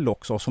sak till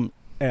också som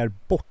är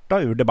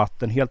borta ur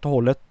debatten helt och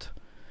hållet,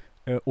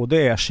 och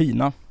det är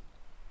Kina.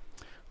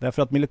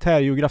 Därför att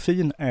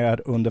militärgeografin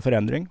är under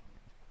förändring.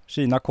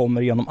 Kina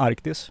kommer genom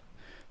Arktis.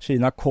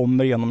 Kina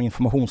kommer genom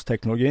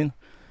informationsteknologin.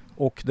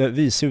 Och det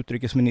vice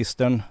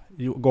utrikesministern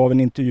gav en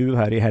intervju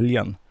här i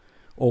helgen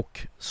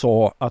och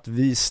sa att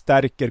vi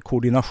stärker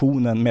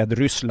koordinationen med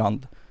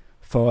Ryssland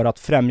för att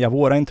främja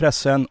våra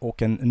intressen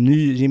och en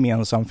ny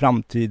gemensam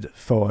framtid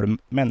för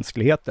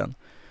mänskligheten.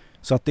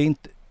 Så att det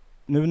inte,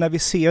 nu när vi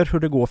ser hur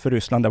det går för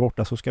Ryssland där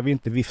borta, så ska vi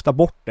inte vifta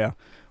bort det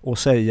och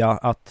säga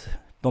att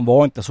de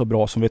var inte så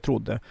bra som vi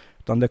trodde.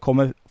 Utan det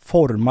kommer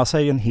forma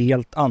sig en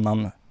helt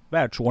annan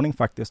världsordning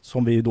faktiskt,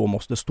 som vi då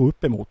måste stå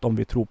upp emot om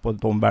vi tror på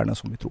de värden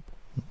som vi tror på.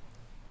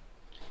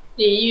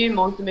 Det är ju i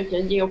mångt och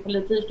mycket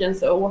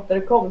geopolitikens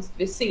återkomst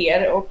vi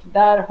ser, och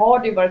där har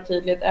det varit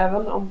tydligt,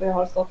 även om vi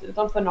har stått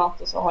utanför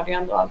NATO, så har det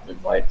ändå alltid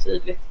varit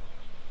tydligt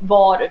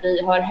var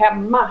vi hör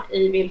hemma,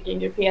 i vilken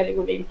gruppering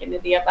och vilken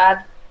idévärld,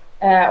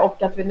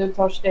 och att vi nu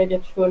tar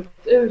steget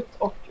fullt ut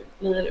och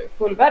blir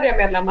fullvärdiga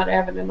medlemmar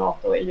även i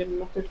NATO är ju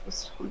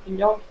naturligtvis någonting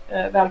jag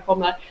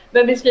välkomnar.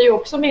 Men vi ska ju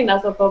också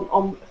minnas att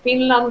om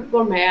Finland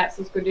går med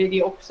så skulle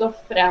det också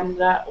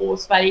förändra, och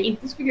Sverige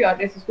inte skulle göra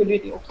det, så skulle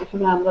det också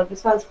förändra det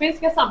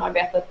svensk-finska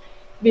samarbetet.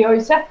 Vi har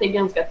ju sett det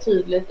ganska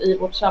tydligt i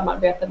vårt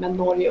samarbete med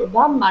Norge och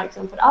Danmark,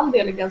 som för all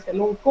del är ganska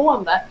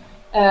långtgående,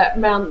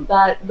 men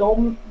där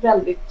de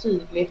väldigt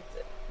tydligt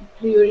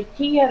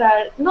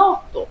prioriterar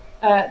NATO.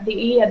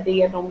 Det är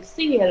det de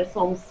ser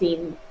som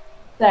sin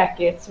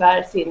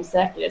säkerhetssfär, sin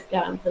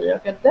säkerhetsgaranti,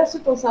 och att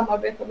dessutom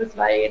samarbeta med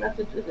Sverige är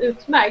naturligtvis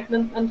utmärkt,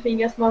 men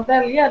tvingas man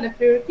välja eller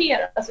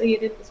prioritera, så är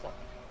det inte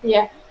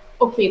Sverige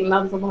och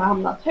Finland som har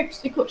hamnat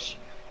högst i kurs.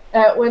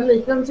 Och en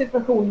liten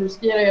situation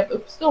riskerar ju att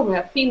uppstå med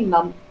att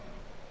Finland,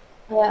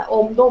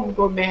 om de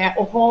går med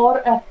och har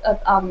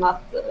ett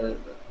annat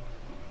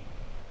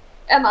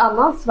en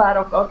annan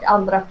sfär och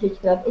andra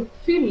plikter att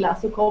uppfylla,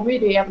 så kommer ju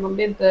det, även om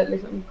det inte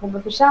liksom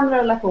kommer försämra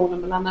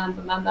relationen mellan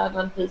länderna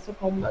under en tid,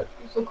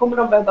 så kommer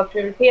de behöva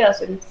prioritera,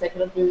 så är det inte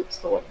säkert att vi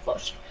står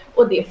först.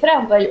 Och det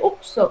förändrar ju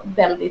också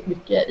väldigt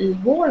mycket i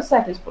vår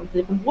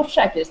säkerhetspolitik och vårt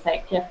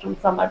säkerhetstänk, eftersom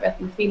samarbetet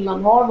med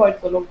Finland har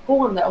varit så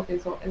långtgående och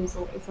en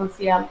så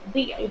essentiell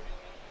del.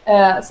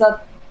 Så att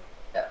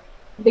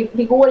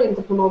det går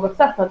inte på något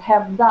sätt att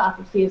hävda att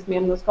ett finskt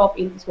medlemskap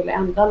inte skulle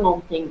ändra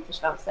någonting för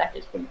svensk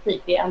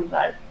säkerhetspolitik. Det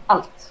ändrar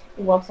allt,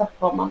 oavsett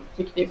vad man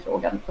tyckte i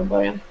frågan från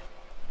början.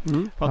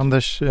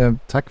 Anders,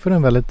 tack för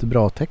en väldigt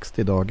bra text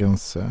i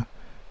dagens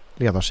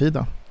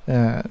ledarsida.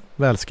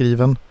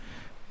 Välskriven.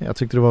 Jag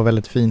tyckte det var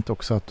väldigt fint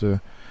också att du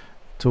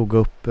tog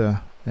upp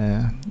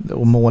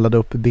och målade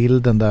upp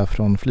bilden där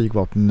från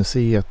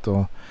Flygvapenmuseet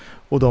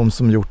och de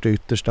som gjort det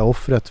yttersta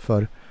offret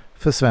för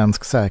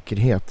svensk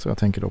säkerhet. Jag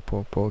tänker då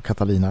på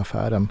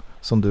Catalina-affären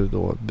som du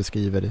då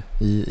beskriver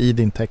i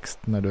din text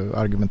när du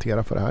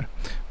argumenterar för det här.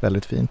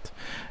 Väldigt fint.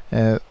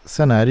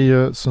 Sen är det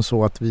ju som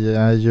så att vi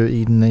är ju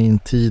inne i en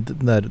tid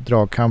där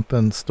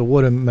dragkampen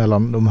står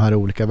mellan de här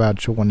olika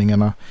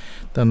världsordningarna.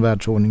 Den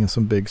världsordningen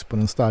som byggs på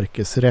den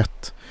starkes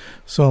rätt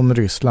som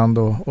Ryssland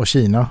och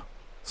Kina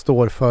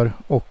står för,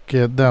 och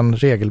den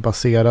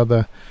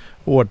regelbaserade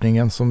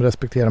ordningen som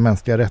respekterar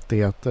mänskliga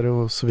rättigheter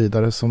och så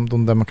vidare som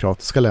de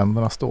demokratiska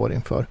länderna står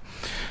inför.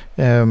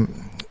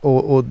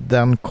 Och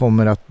den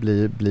kommer att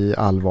bli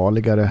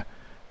allvarligare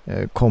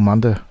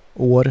kommande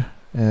år,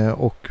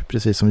 och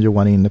precis som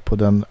Johan är inne på,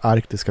 den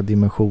arktiska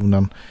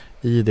dimensionen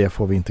i det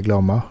får vi inte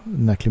glömma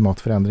när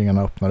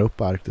klimatförändringarna öppnar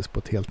upp Arktis på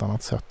ett helt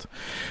annat sätt.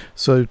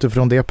 Så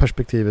utifrån det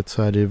perspektivet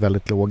så är det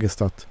väldigt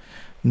logiskt att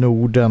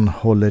Norden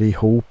håller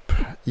ihop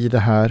i det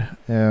här.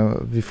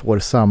 Vi får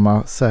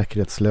samma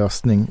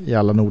säkerhetslösning i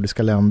alla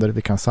nordiska länder.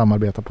 Vi kan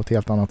samarbeta på ett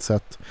helt annat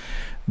sätt.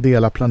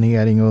 Dela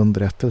planering och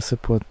underrättelse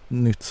på ett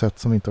nytt sätt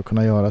som vi inte har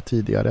kunnat göra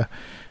tidigare.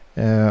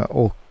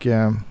 Och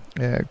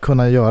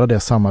kunna göra det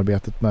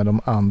samarbetet med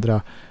de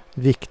andra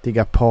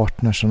viktiga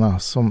partnerserna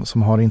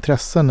som har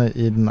intressen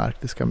i den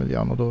arktiska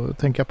miljön. Och då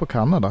tänker jag på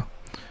Kanada,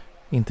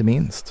 inte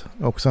minst.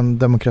 Också en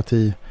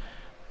demokrati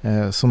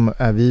som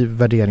är vi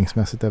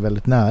värderingsmässigt är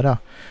väldigt nära,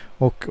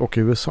 och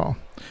USA.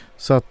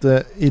 Så att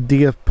i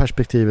det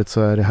perspektivet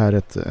så är det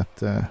här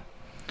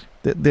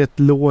det är ett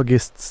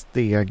logiskt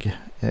steg,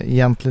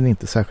 egentligen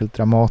inte särskilt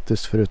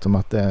dramatiskt, förutom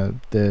att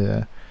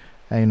det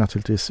är ju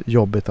naturligtvis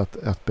jobbigt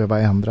att behöva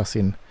ändra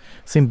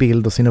sin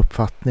bild och sin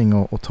uppfattning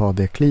och ta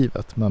det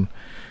klivet. Men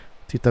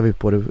tittar vi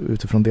på det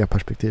utifrån det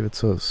perspektivet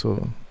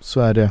så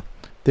är det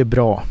är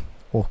bra.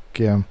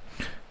 Och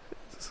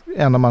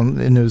än om man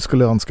nu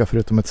skulle önska,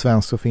 förutom ett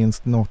svenskt så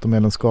finns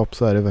NATO-medlemskap,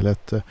 så är det väl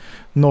ett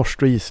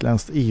norskt och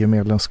isländskt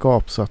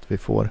EU-medlemskap, så att vi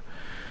får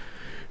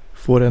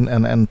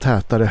en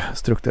tätare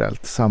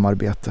strukturellt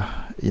samarbete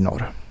i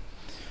norr.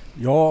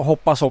 Jag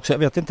hoppas också, jag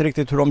vet inte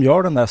riktigt hur de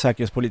gör den där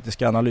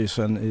säkerhetspolitiska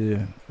analysen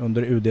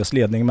under UDs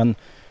ledning, men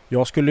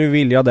jag skulle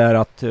vilja där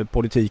att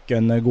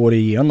politiken går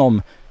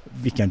igenom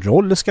vilken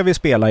roll ska vi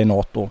spela i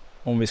NATO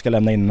om vi ska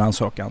lämna in en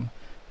ansökan.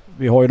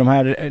 Vi har ju de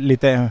här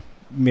lite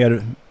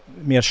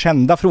mer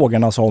kända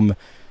frågorna som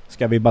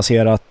ska vi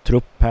basera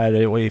trupp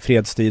här och i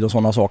fredstid och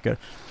sådana saker.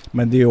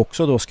 Men det är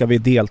också då, ska vi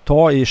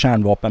delta i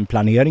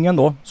kärnvapenplaneringen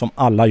då, som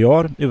alla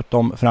gör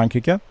utom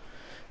Frankrike.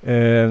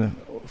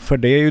 För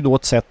det är ju då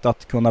ett sätt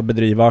att kunna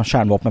bedriva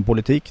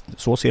kärnvapenpolitik.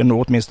 Så ser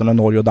nog åtminstone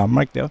Norge och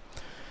Danmark det.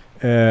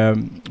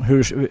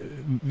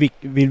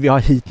 Vill vi ha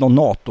hit någon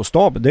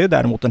NATO-stab? Det är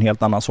däremot en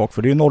helt annan sak,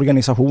 för det är en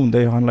organisation.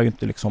 Det handlar ju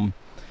inte liksom...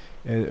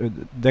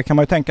 Det kan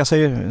man ju tänka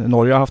sig.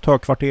 Norge har haft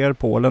högkvarter,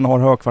 Polen har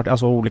högkvarter,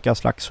 alltså olika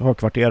slags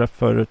högkvarter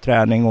för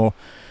träning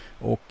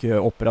och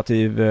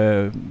operativ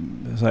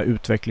så här,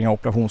 utveckling av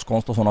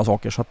operationskonst och sådana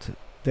saker. Så att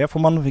det får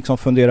man liksom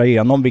fundera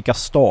igenom. Vilka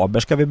staber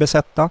ska vi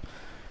besätta?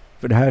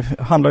 För det här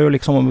handlar ju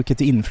liksom om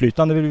vilket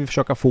inflytande vill vi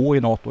försöka få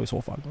i NATO i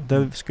så fall.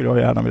 Det skulle jag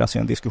gärna vilja se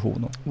en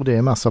diskussion om. Och det är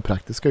en massa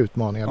praktiska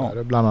utmaningar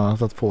där. Bland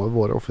annat att få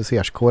vår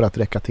officerskår att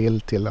räcka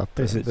till att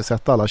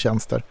besätta alla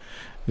tjänster.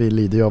 Vi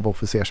lider ju av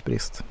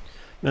officersbrist.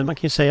 Men man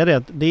kan ju säga det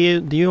att det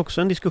är ju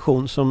också en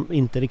diskussion som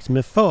inte riktigt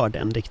är för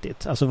den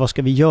riktigt. Alltså vad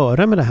ska vi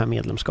göra med det här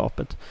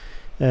medlemskapet?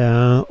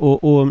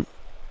 Och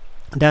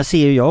där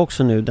ser jag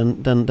också nu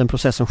den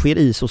process som sker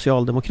i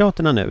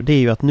Socialdemokraterna nu. Det är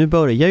ju att nu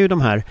börjar ju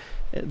den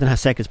här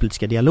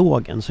säkerhetspolitiska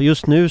dialogen. Så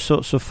just nu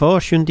så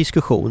förs ju en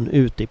diskussion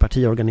ute i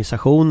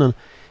partiorganisationen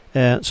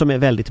som är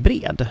väldigt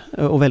bred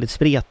och väldigt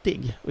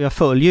spretig. Och jag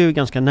följer ju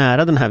ganska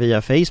nära den här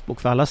via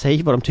Facebook, för alla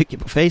säger vad de tycker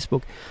på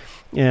Facebook.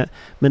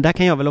 Men där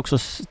kan jag väl också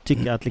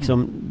tycka att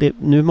liksom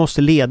nu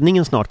måste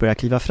ledningen snart börja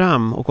kliva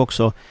fram och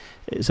också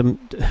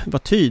vara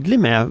tydlig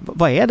med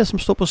vad är det som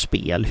står på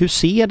spel, hur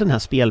ser den här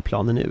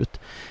spelplanen ut,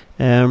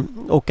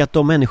 och att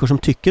de människor som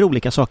tycker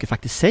olika saker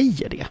faktiskt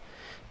säger det.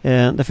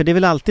 Därför det är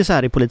väl alltid så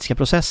här i politiska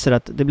processer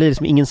att det blir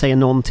liksom ingen säger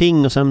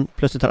någonting och sen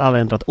plötsligt har alla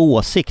ändrat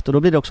åsikt, och då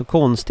blir det också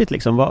konstigt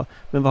liksom,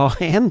 men vad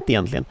har hänt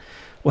egentligen?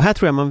 Och här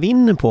tror jag man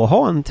vinner på att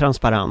ha en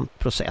transparent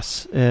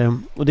process,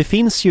 och det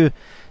finns ju.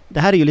 Det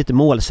här är ju lite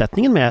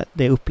målsättningen med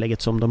det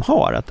upplägget som de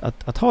har,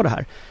 att ha det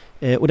här.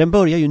 Och den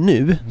börjar ju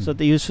nu, så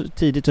det är ju så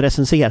tidigt att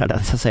recensera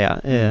den, så att säga.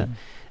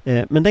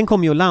 Men den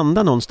kommer ju att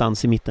landa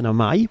någonstans i mitten av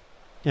maj.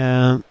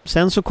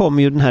 Sen så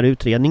kommer ju den här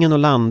utredningen att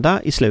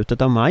landa i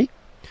slutet av maj.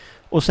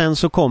 Och sen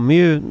så kommer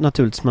ju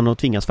naturligtvis man att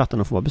tvingas fatta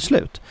något form av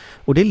beslut.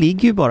 Och det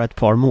ligger ju bara ett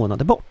par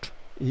månader bort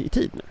i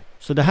tid nu.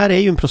 Så det här är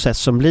ju en process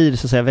som blir,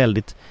 så att säga,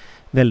 väldigt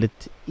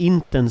väldigt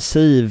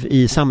intensiv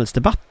i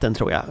samhällsdebatten,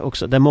 tror jag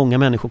också, där många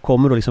människor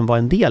kommer att liksom vara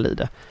en del i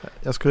det.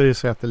 Jag skulle ju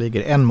säga att det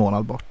ligger 1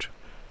 månad bort.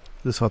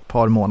 Du sa ett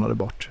par månader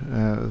bort,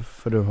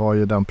 för du har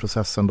ju den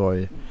processen då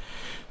i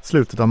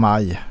slutet av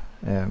maj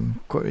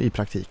i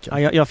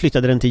praktiken. Ja, jag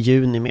flyttade den till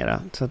juni mera.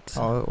 Så att,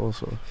 ja, och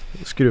så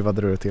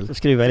skruvade du det till. Så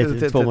skruvade jag lite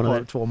till 2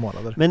 månader. 2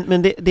 månader.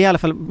 Men det är i alla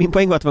fall, min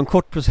poäng var att det var en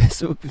kort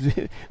process. Och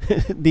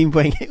din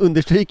poäng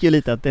understryker ju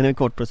lite att det är en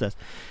kort process.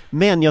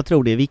 Men jag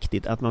tror det är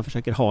viktigt att man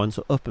försöker ha en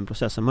så öppen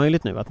process som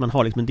möjligt nu. Att man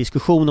har liksom en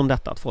diskussion om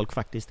detta. Att folk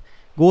faktiskt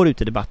går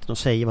ut i debatten och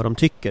säger vad de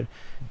tycker.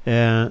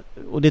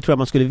 Och det tror jag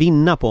man skulle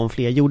vinna på om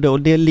fler gjorde. Och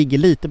det ligger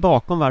lite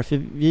bakom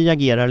varför vi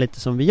agerar lite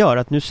som vi gör.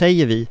 Att nu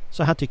säger vi,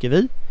 så här tycker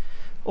vi.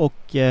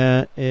 Och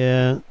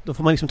då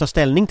får man liksom ta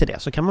ställning till det.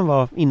 Så kan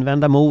man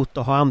invända mot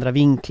och ha andra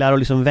vinklar och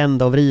liksom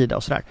vända och vrida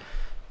och sådär.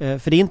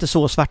 För det är inte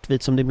så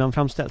svartvitt som det ibland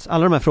framställs.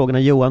 Alla de här frågorna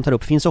Johan tar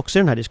upp finns också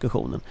i den här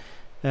diskussionen.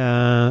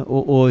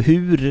 Och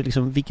hur,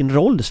 liksom, vilken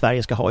roll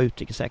Sverige ska ha i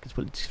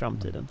utrikessäkerhetspolitisk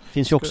framtiden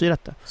finns ju också i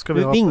detta.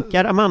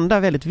 Vinkar Amanda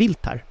väldigt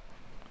vilt här?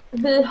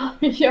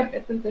 Jag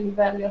vet inte hur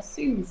väl jag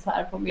syns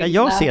här på min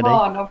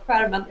hörn av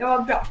skärmen.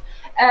 Ja, bra.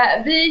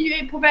 Vi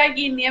är ju på väg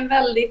in i en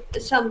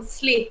väldigt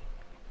känslig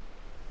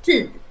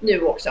tid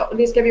nu också. Och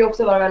det ska vi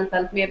också vara väldigt,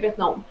 väldigt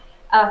medvetna om.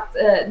 Att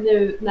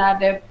nu när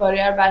det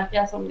börjar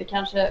verka som det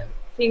kanske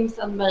finns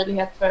en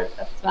möjlighet för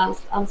ett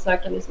svenskt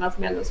ansökan i svenskt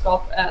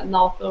medlemskap,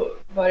 NATO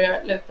börjar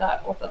luta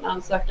åt en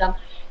ansökan,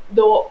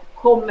 då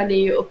kommer det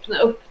ju öppna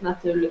upp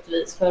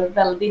naturligtvis för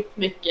väldigt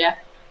mycket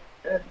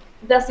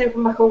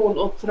desinformation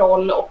och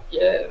troll och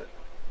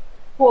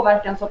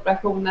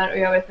påverkansoperationer, och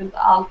jag vet inte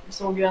allt. Vi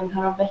såg ju den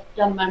här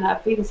veckan med den här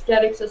finska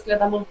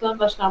riksdagsledamoten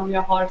vars namn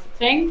jag har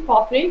förträngt,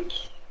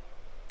 Patrik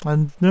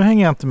Nu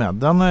hänger jag inte med.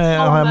 Den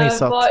har jag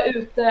missat. Han var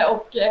ute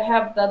och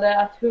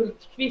hävdade att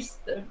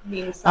Hultqvist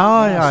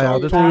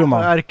minsann... det tror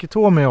man.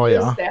 Erketomi och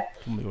Just det.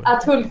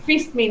 Att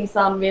Hultqvist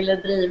minsann ville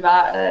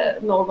driva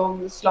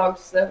någon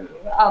slags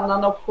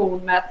annan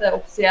option med ett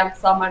officiellt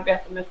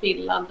samarbete med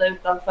Finland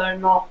utanför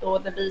Nato.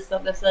 Och det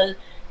visade sig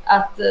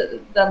att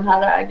den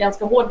här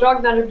ganska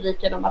hårdragna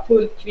rubriken om att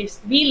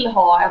Hultqvist vill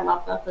ha en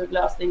alternativ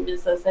lösning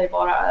visade sig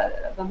vara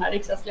den här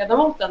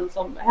riksdagsledamoten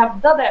som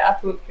hävdade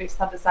att Hultqvist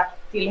hade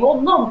sagt till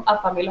honom att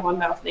han ville ha en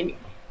lösning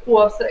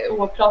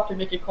oklart hur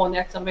mycket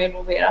konjak som var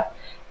involverat.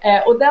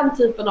 Och den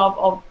typen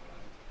av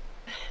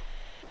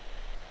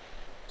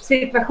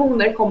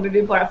situationer kommer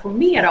vi bara få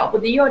mer av,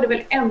 och det gör det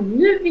väl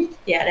ännu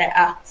viktigare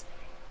att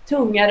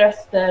tunga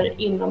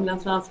röster inom den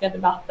svenska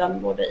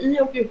debatten, både i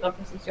och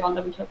utanför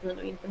socialdemokratin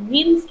och inte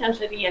minst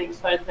kanske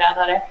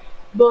regeringsföreträdare,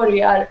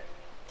 börjar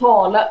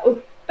tala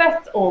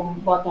öppet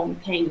om vad de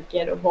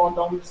tänker och vad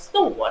de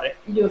står,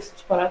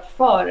 just för att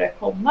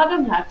förekomma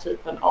den här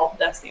typen av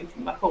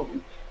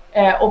desinformation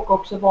och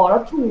också vara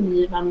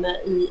tongivande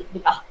i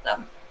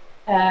debatten.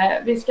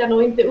 Vi ska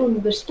nog inte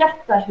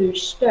underskatta hur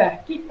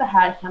stökigt det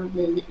här kan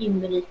bli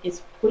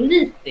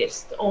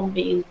inrikespolitiskt om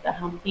vi inte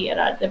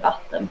hanterar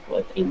debatten på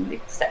ett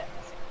rimligt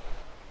sätt.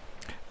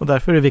 Och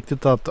därför är det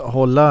viktigt att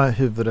hålla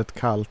huvudet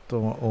kallt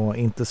och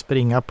inte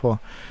springa på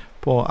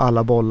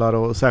alla bollar,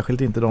 och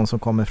särskilt inte de som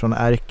kommer från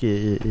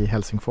Erki i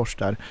Helsingfors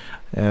där.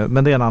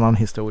 Men det är en annan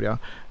historia.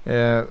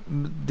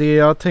 Det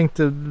jag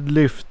tänkte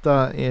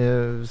lyfta,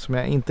 som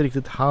jag inte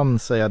riktigt hann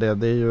säga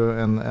det är ju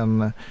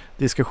en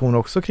diskussion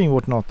också kring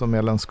vårt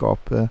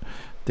NATO-medlemskap.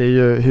 Det är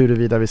ju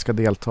huruvida vi ska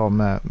delta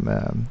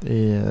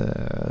i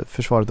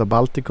försvaret av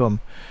Baltikum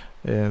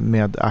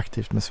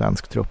aktivt med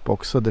svensk trupp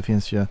också. Det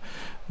finns ju,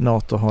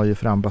 NATO har ju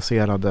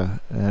frambaserade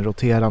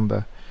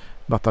roterande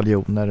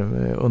bataljoner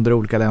under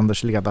olika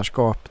länders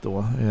ledarskap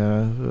då.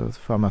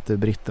 För mig att det är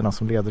britterna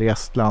som leder i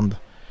Estland,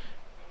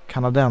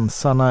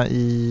 kanadensarna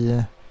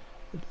i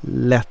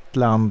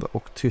Lettland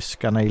och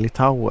tyskarna i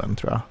Litauen,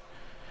 tror jag.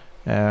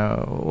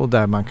 Och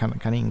där man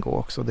kan ingå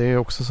också. Det är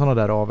också sådana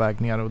där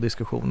avvägningar och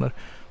diskussioner.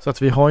 Så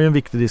att vi har ju en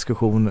viktig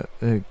diskussion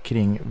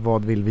kring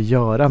vad vill vi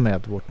göra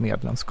med vårt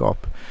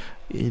medlemskap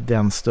i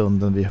den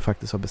stunden vi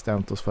faktiskt har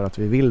bestämt oss för att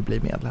vi vill bli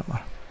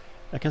medlemmar.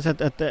 Jag kan säga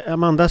att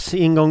Amandas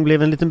ingång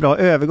blev en liten bra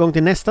övergång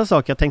till nästa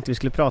sak jag tänkte vi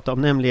skulle prata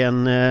om,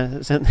 nämligen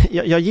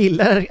jag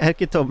gillar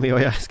Erkki Tommi,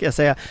 och jag ska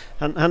säga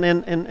han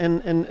är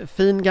en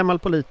fin gammal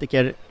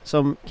politiker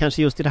som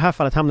kanske just i det här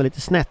fallet hamnar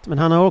lite snett, men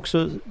han har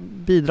också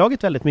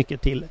bidragit väldigt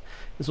mycket till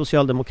en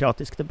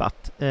socialdemokratisk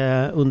debatt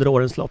under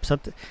årens lopp, så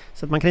att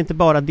man kan inte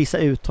bara dissa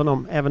ut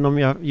honom, även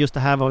om just det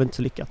här var inte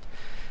så lyckat.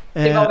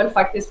 Det var väl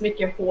faktiskt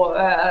mycket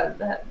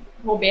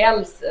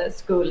HBLs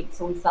skuld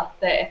som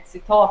satte ett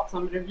citat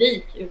som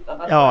rubrik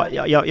utan att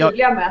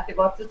tydliga med att det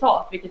var ett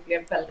citat, vilket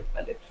blev väldigt,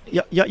 väldigt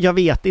jag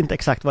vet inte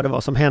exakt vad det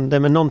var som hände,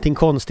 men någonting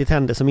konstigt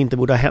hände som inte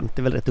borde ha hänt,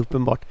 det är väl rätt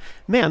uppenbart.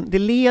 Men det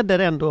leder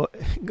ändå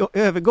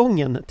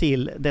övergången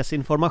till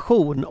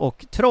desinformation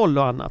och troll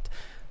och annat.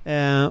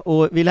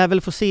 Och vi lär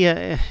väl få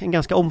se en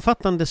ganska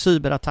omfattande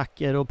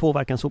cyberattacker och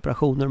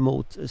påverkansoperationer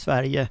mot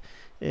Sverige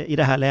i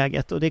det här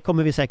läget, och det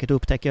kommer vi säkert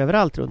upptäcka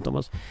överallt runt om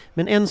oss.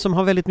 Men en som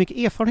har väldigt mycket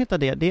erfarenhet av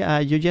det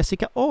är ju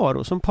Jessika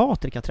Aros som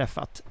Patrik har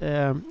träffat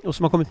och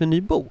som har kommit med en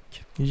ny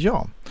bok.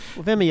 Ja.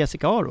 Och vem är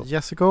Jessika Aros?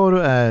 Jessika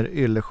Aros är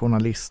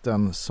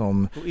Yle-journalisten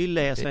som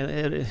Yle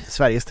är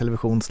Sveriges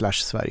Television /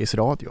 Sveriges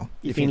Radio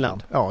i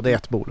Finland. Ja, det är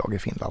ett bolag i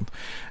Finland.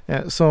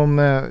 Som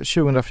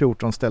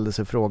 2014 ställde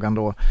sig frågan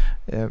då,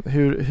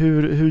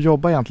 hur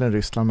jobbar egentligen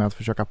Ryssland med att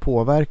försöka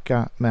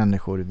påverka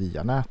människor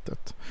via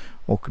nätet?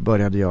 Och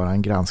började göra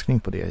en granskning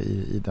på det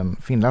i den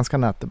finländska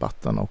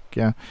nätdebatten. Och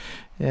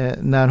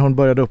när hon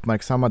började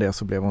uppmärksamma det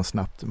så blev hon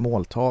snabbt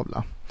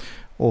måltavla.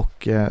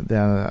 Och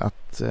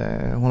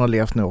hon har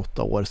levt nu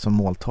 8 år som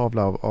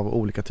måltavla av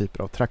olika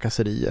typer av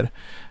trakasserier.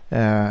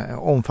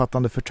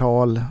 Omfattande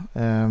förtal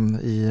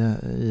i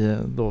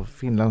då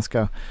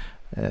finländska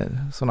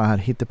sådana här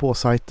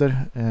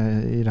hittepå-sajter.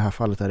 I det här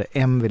fallet är det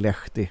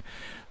Envilehti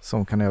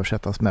som kan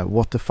översättas med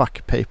what the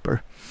fuck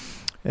paper.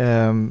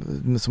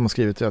 Som har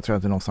skrivit, jag tror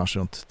att det är någonstans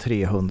runt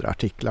 300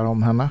 artiklar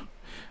om henne.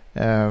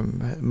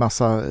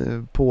 Massa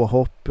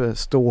påhopp,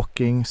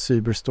 stalking,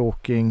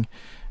 cyberstalking,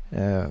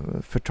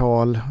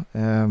 förtal,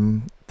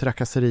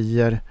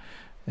 trakasserier,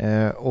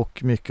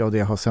 och mycket av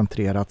det har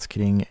centrerats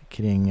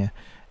kring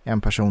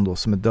en person då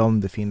som är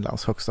dömd i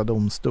Finlands högsta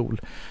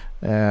domstol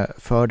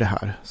för det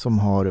här, som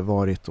har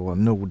varit då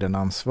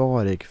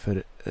Nordenansvarig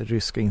för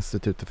Ryska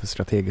institutet för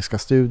strategiska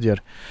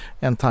studier,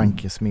 en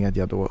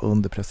tankesmedja då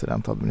under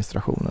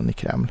presidentadministrationen i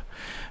Kreml.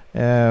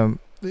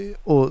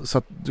 Och så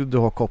att du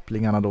har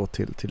kopplingarna då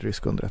till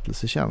rysk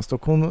underrättelsetjänst.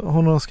 Och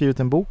hon har skrivit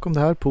en bok om det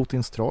här,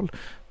 Putins troll,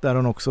 där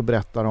hon också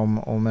berättar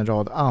om en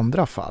rad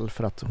andra fall,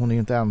 för att hon är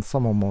inte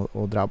ensam om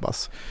att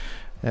drabbas.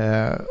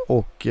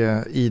 Och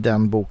i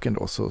den boken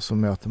då så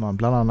möter man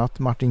bland annat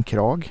Martin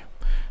Krag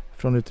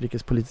från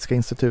Utrikespolitiska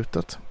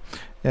institutet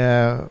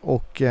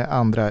och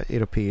andra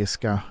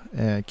europeiska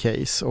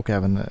case och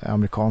även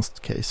amerikanskt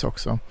case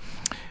också.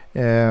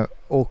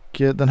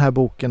 Och den här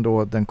boken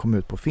då, den kom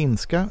ut på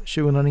finska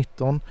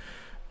 2019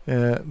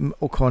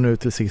 och har nu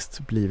till sist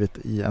blivit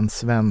i en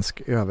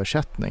svensk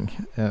översättning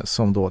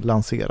som då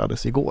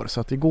lanserades igår.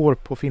 Så att igår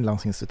på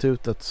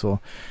Finlandsinstitutet så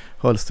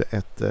hölls det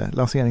ett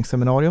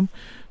lanseringsseminarium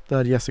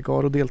där Jessika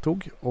Aros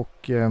deltog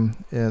och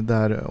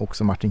där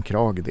också Martin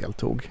Krag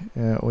deltog.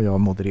 Och jag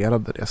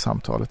modererade det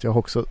samtalet. Jag har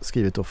också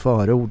skrivit då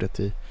förordet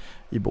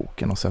i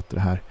boken och sätter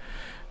det här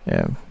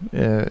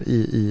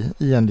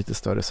i en lite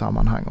större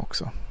sammanhang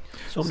också.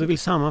 Så om du vill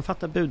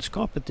sammanfatta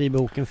budskapet i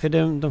boken, för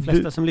de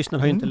flesta som lyssnar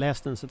har ju inte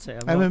läst den så att säga.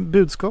 Nej, men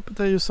budskapet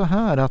är ju så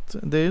här att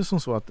det är ju som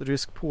så att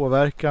rysk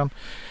påverkan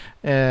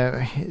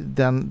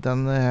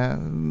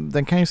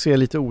den kan ju se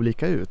lite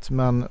olika ut,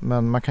 men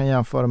man kan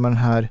jämföra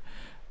med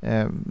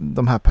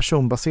de här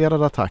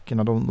personbaserade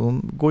attackerna,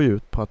 de går ju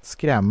ut på att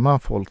skrämma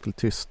folk till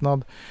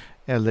tystnad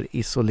eller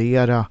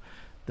isolera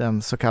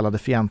den så kallade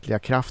fientliga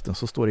kraften,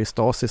 så står det i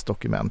Stasis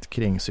dokument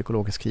kring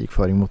psykologisk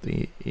krigföring mot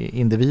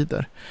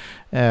individer,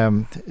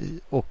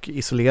 och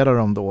isolera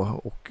dem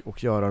då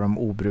och göra dem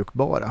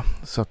obrukbara.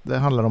 Så att det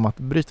handlar om att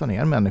bryta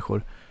ner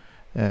människor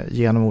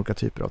genom olika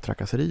typer av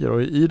trakasserier,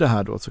 och i det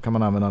här då så kan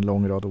man använda en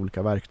lång rad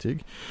olika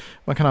verktyg.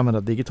 Man kan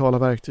använda digitala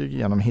verktyg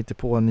genom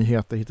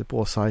hitta-på-nyheter,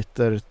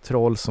 hitta-på-sajter,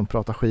 troll som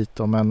pratar skit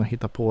om en,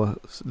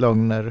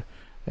 hitta-på-lögner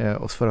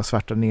och för att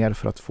svärta ner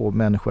för att få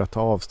människor att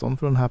ta avstånd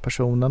från den här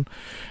personen.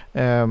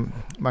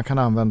 Man kan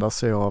använda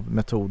sig av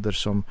metoder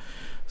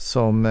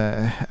som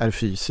är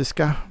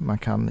fysiska. Man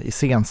kan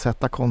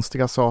iscensätta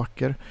konstiga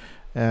saker.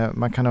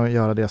 Man kan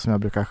göra det som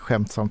jag brukar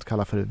skämtsamt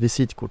kalla för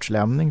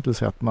visitkortslämning, det vill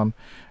säga att man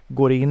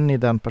går in i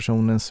den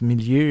personens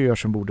miljöer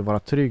som borde vara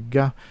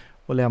trygga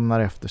och lämnar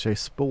efter sig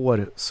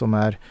spår som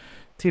är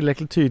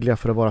tillräckligt tydliga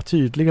för att vara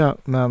tydliga,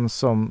 men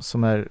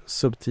som är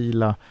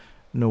subtila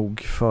nog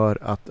för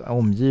att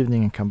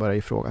omgivningen kan börja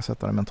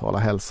ifrågasätta den mentala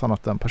hälsan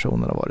att den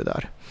personen har varit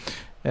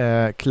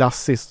där.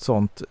 Klassiskt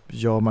sånt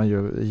gör man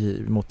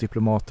ju mot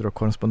diplomater och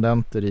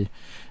korrespondenter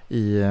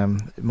i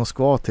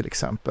Moskva till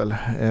exempel.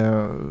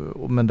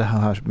 Men den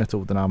här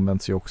metoden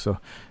används ju också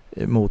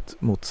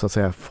mot så att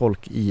säga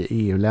folk i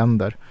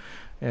EU-länder.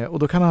 Och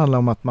då kan det handla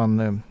om att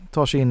man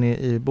tar sig in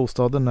i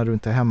bostaden när du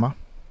inte är hemma.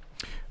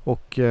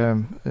 Och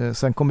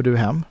sen kommer du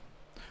hem.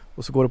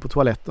 Och så går du på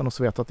toaletten och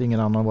så vet att ingen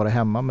annan varit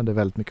hemma, men det är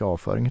väldigt mycket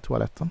avföring i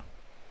toaletten.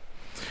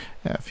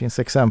 Det finns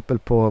exempel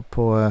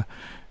på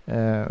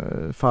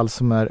fall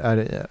som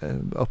är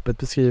öppet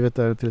beskrivet,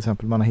 där till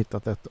exempel man har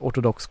hittat ett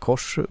ortodox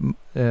kors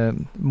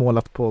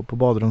målat på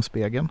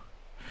badrumsspegeln.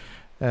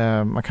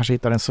 Man kanske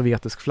hittar en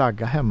sovjetisk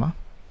flagga hemma.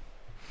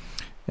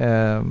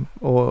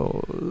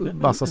 Och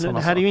massa sådana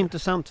det här saker. är ju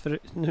intressant, för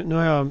nu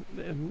har jag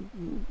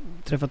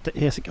träffat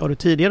Jessika Aros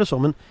tidigare och så,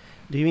 men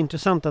det är ju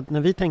intressant att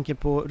när vi tänker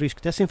på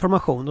rysk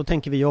desinformation, då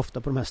tänker vi ju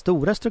ofta på de här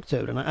stora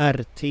strukturerna,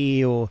 RT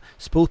och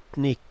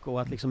Sputnik,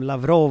 och att liksom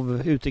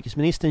Lavrov,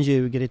 utrikesministern,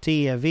 ljuger i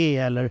tv,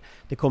 eller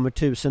det kommer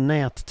 1000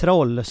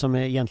 nättroll som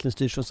egentligen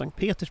styrs från Sankt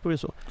Petersburg och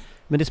så.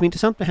 Men det som är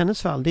intressant med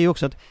hennes fall, det är ju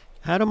också att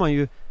här har man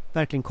ju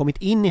verkligen kommit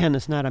in i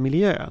hennes nära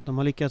miljö. De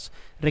har lyckats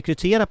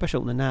rekrytera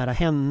personer nära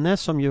henne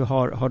som ju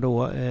har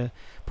då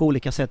på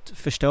olika sätt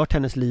förstört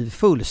hennes liv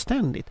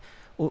fullständigt,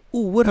 och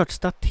oerhört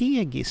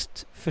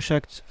strategiskt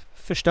försökt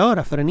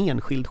förstöra för en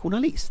enskild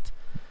journalist.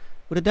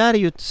 Och det där är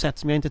ju ett sätt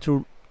som jag inte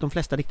tror de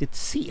flesta riktigt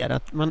ser.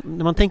 Att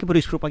när man tänker på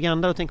rysk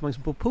propaganda, då tänker man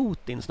liksom på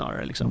Putin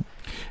snarare. Liksom.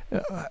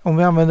 Om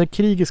vi använder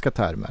krigiska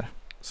termer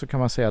så kan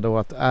man säga då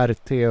att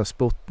RT och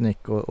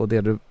Sputnik och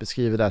det du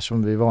beskriver där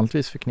som vi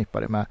vanligtvis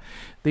förknippar det med,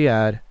 det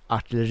är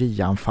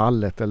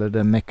artillerianfallet eller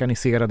den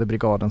mekaniserade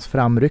brigadens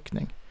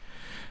framryckning.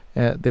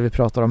 Det vi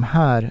pratar om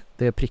här,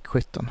 det är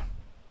prickskytten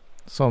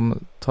som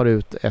tar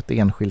ut ett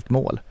enskilt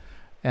mål.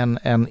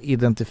 En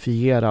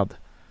identifierad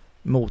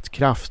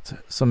motkraft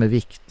som är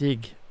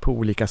viktig på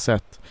olika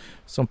sätt,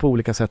 som på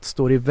olika sätt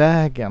står i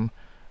vägen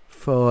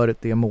för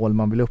det mål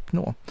man vill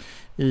uppnå.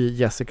 I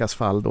Jessikas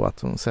fall då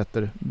att hon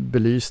sätter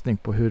belysning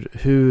på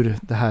hur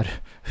det här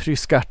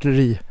ryska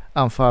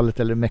artillerianfallet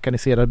eller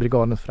mekaniserade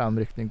brigadens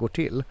framryckning går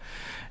till.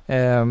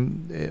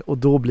 Och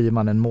då blir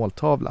man en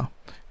måltavla.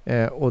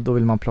 Och då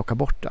vill man plocka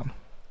bort den.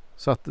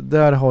 Så att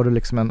där har du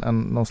liksom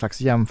någon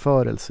slags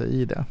jämförelse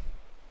i det.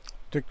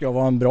 Tyckte jag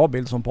var en bra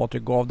bild som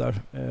Patrik gav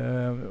där.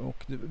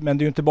 Men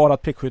det är ju inte bara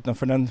att prickskytten,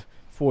 för den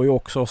får ju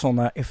också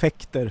sådana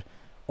effekter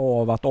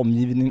av att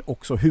omgivningen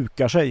också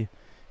hukar sig.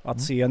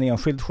 Att se en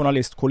enskild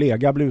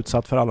journalistkollega bli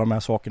utsatt för alla de här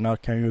sakerna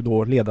kan ju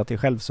då leda till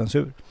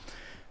självcensur.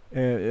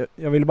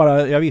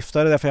 Jag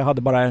viftade därför jag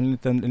hade bara en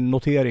liten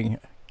notering.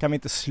 Kan vi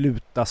inte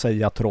sluta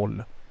säga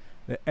troll?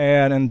 Det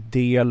är en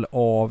del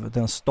av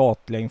den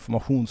statliga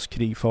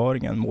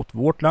informationskrigföringen mot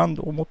vårt land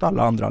och mot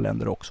alla andra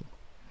länder också.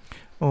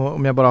 Och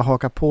om jag bara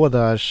hakar på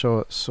där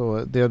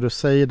så det du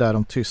säger där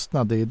om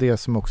tystnad, det är det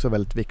som också är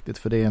väldigt viktigt,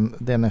 för det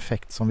är en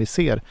effekt som vi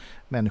ser.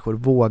 Människor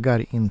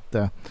vågar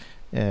inte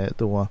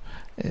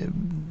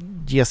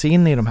ge sig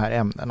in i de här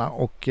ämnena,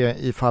 och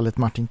i fallet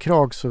Martin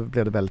Krag så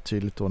blev det väldigt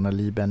tydligt då när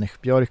Li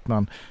Bennich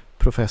Björkman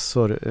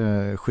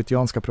professor,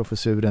 skyttianska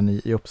professuren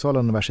i Uppsala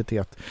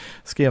universitet,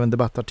 skrev en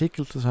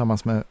debattartikel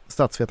tillsammans med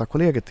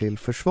statsvetarkolleger till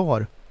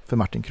försvar för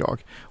Martin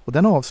Krag. Och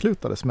den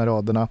avslutades med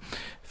raderna: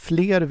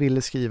 fler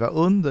ville skriva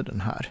under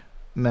den här,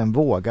 men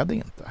vågade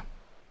inte.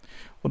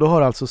 Och då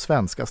har alltså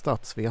svenska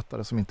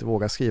statsvetare som inte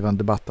vågar skriva en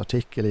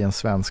debattartikel i en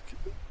svensk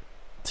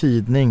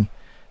tidning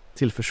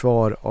till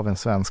försvar av en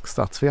svensk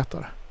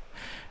statsvetare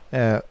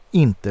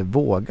inte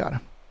vågar.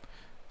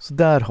 Så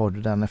där har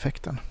du den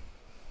effekten.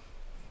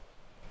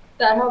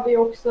 Där har vi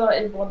också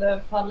i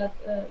både fallet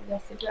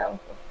Jessika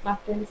och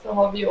Martin, så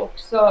har vi ju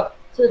också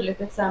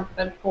tydligt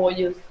exempel på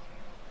just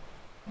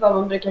vad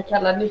man brukar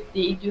kalla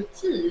nyttig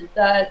idioti,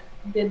 där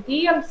det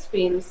dels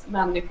finns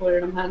människor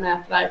i de här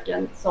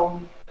nätverken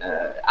som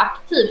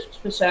aktivt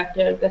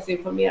försöker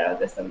desinformera och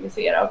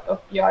destabilisera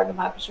och göra de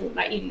här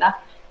personerna illa.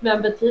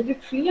 Men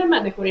betydligt fler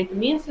människor, inte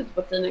minst ute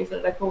på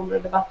tidningsredaktioner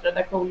och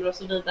debattredaktioner och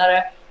så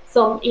vidare,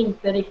 som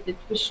inte riktigt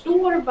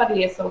förstår vad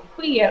det är som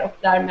sker och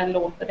därmed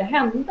låter det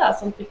hända.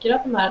 Som tycker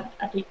att de här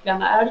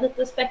artiklarna är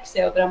lite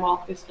spexiga och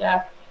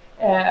dramatiska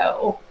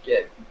och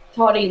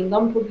tar in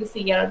dem,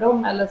 publicerar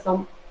dem, eller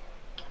som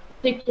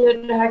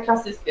tycker det här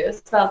klassiska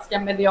svenska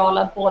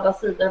mediala att båda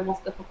sidor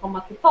måste få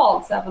komma till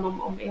tals, även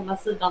om ena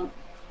sidan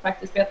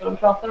faktiskt vet vad de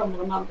pratar om och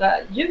de andra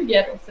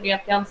ljuger och ser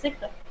rent i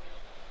ansiktet.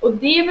 Och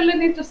det är väl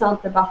en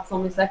intressant debatt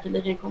som vi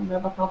säkerligen kommer att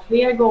behöva ta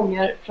fler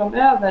gånger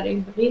framöver,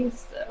 inte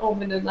minst om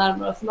vi nu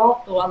närmar oss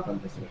Nato och alla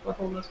de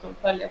situationer som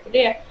följer på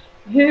det.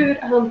 Hur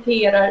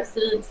hanterar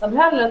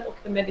civilsamhället och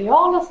det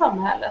mediala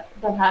samhället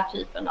den här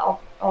typen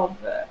av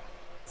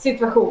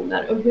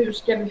situationer, och hur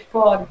ska vi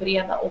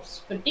förbereda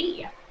oss för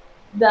det?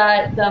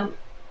 Där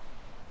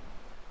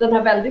den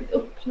här väldigt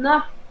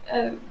öppna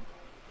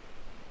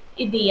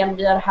idén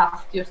vi har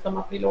haft just om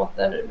att vi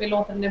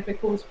låter en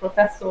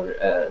infektionsprofessor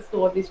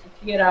stå och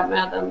diskutera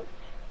med en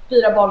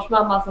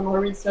 4-barnsmamma som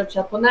har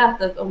researchat på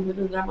nätet om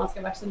huruvida man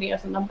ska vaccinera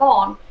sina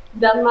barn.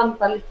 Den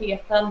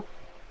mentaliteten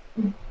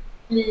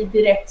blir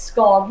direkt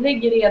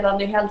skadlig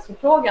redan i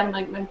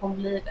hälsofrågan, men kommer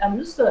bli ett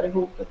ännu större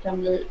hot och kan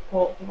bli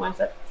på många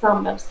sätt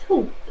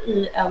samhällshot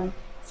i en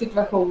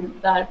situation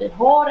där vi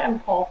har en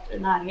part i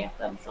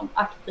närheten som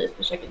aktivt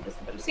försöker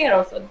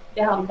destabilisera oss.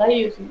 Det handlar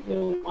ju, som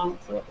Johan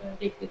så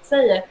riktigt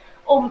säger,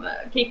 om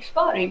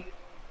krigsföring,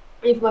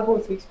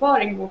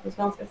 informationskrigföring mot det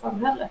svenska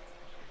samhället.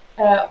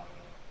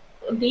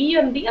 Det är ju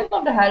en del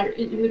av det här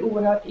hur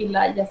oerhört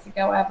illa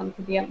Jessika och även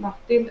till del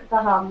Martin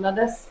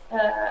behandlades,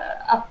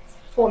 att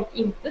folk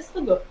inte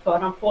stod upp för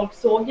dem. Folk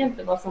såg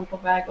inte vad som var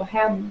på väg att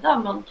hända.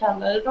 Man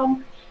kallade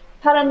dem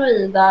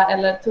paranoida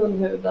eller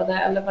tunnhudade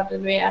eller vad det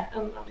nu är.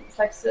 En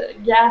slags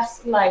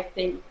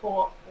gaslighting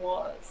på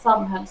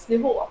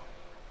samhällsnivå.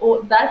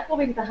 Och där får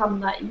vi inte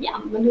hamna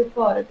igen. Men hur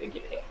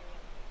förebygger vi det?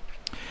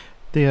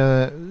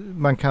 Det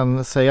man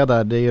kan säga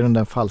där, det är ju den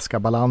där falska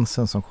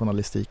balansen som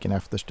journalistiken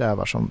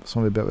eftersträvar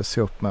som vi behöver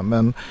se upp med.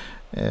 Men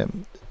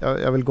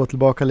jag vill gå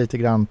tillbaka lite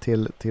grann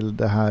till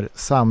det här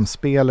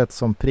samspelet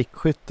som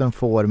prickskytten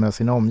får med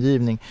sin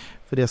omgivning.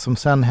 För det som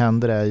sen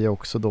händer är ju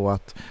också då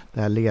att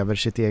det här lever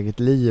sitt eget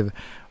liv,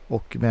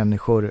 och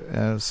människor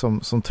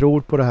som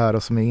tror på det här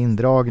och som är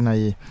indragna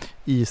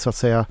i så att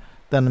säga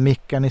den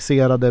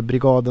mekaniserade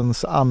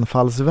brigadens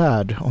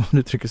anfallsvärld, om man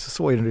uttrycker sig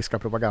så i den ryska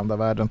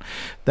propagandavärlden,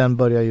 den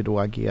börjar ju då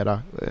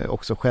agera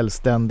också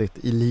självständigt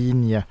i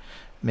linje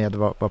med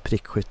vad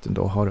prickskytten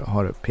då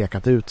har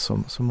pekat ut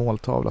som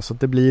måltavla. Så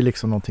det blir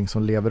liksom någonting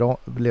som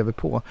lever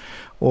på.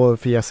 Och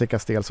för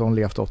Jessikas del så har hon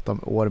levt 8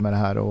 år med det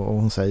här, och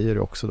hon säger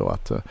också då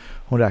att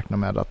hon räknar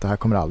med att det här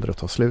kommer aldrig att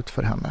ta slut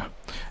för henne.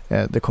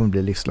 Det kommer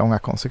bli livslånga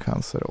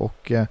konsekvenser,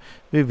 och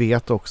vi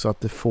vet också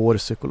att det får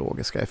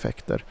psykologiska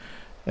effekter.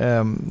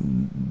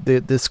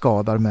 Det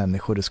skadar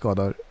människor, det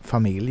skadar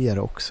familjer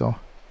också.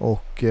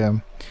 Och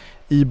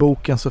i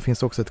boken så finns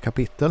det också ett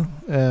kapitel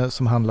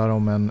som handlar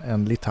om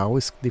en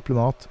litauisk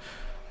diplomat,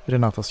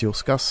 Renatas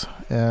Juskas.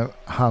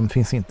 Han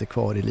finns inte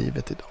kvar i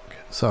livet idag.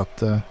 Så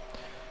att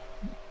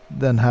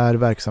den här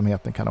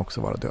verksamheten kan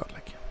också vara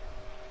dödlig.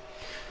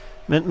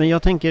 Men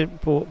jag tänker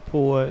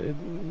på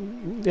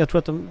jag tror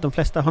att de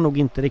flesta har nog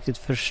inte riktigt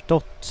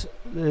förstått,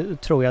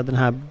 tror jag, den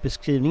här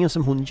beskrivningen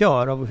som hon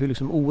gör av hur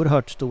liksom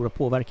oerhört stor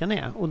påverkan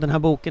är. Och den här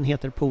boken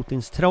heter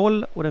Putins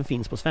troll, och den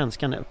finns på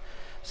svenska nu.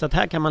 Så att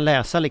här kan man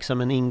läsa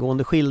liksom en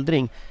ingående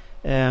skildring.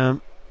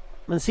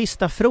 Men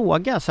sista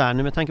fråga så här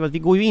nu, med tanke på att vi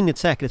går ju in i ett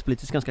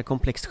säkerhetspolitiskt ganska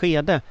komplext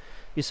skede.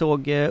 Vi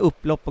såg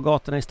upplopp på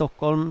gatorna i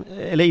Stockholm,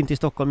 eller inte i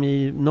Stockholm,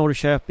 i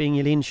Norrköping,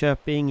 i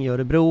Linköping, i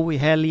Örebro i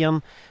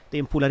helgen. Det är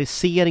en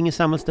polarisering i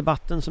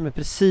samhällsdebatten som är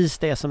precis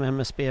det som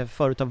MSB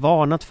förut har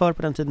varnat för.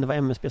 På den tiden det var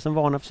MSB som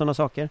varnade för sådana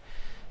saker.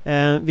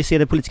 Vi ser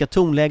det politiska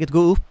tonläget gå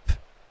upp.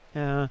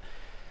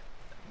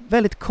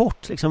 Väldigt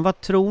kort, liksom,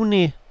 vad tror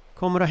ni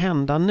kommer att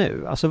hända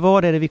nu? Alltså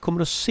vad är det vi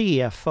kommer att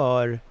se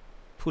för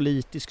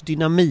politisk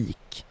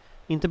dynamik?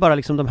 Inte bara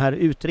liksom de här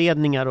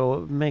utredningar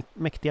och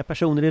mäktiga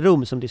personer i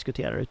rum som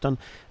diskuterar, utan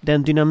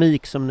den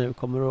dynamik som nu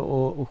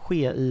kommer att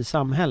ske i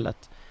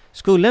samhället.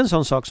 Skulle en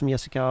sån sak som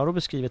Jessika Aros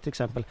beskriver till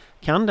exempel,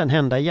 kan den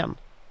hända igen?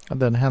 Ja,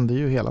 den händer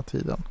ju hela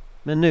tiden.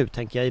 Men nu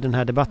tänker jag i den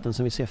här debatten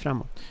som vi ser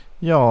framåt.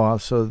 Ja,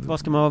 alltså... Vad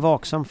ska man vara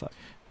vaksam för?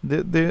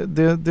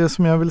 Det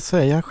som jag vill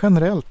säga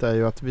generellt är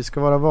ju att vi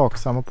ska vara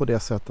vaksamma på det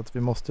sättet att vi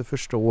måste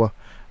förstå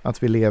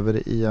att vi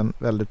lever i en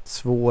väldigt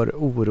svår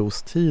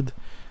orostid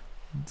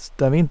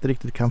där vi inte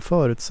riktigt kan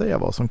förutsäga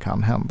vad som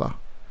kan hända.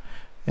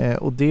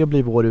 Och det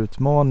blir vår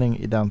utmaning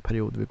i den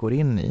period vi går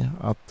in i.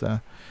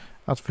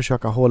 Att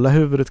försöka hålla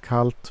huvudet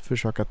kallt,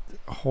 försöka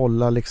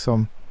hålla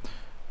liksom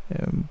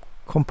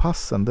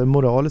kompassen, den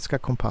moraliska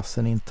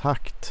kompassen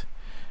intakt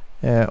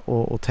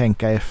och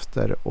tänka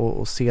efter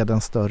och se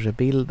den större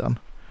bilden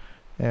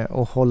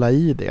och hålla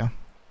i det.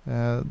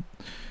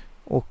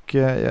 Och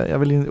jag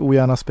vill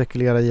ogärna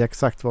spekulera i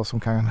exakt vad som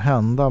kan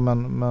hända,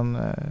 men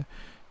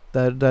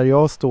där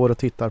jag står och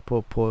tittar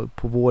på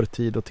vår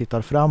tid och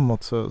tittar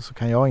framåt så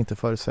kan jag inte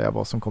förutsäga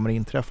vad som kommer att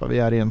inträffa. Vi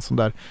är i en sån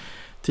där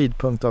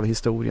tidpunkt av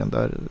historien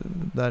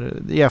där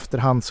i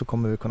efterhand så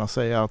kommer vi kunna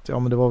säga att ja,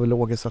 men det var väl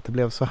logiskt att det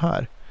blev så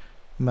här.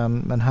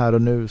 Men här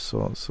och nu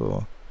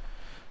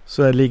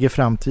så ligger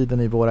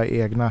framtiden i våra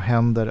egna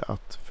händer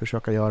att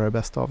försöka göra det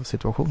bästa av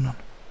situationen.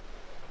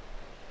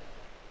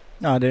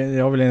 Ja,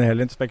 jag vill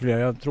heller inte spekulera.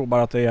 Jag tror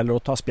bara att det gäller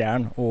att ta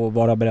spjärn och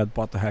vara beredd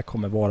på att det här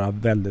kommer vara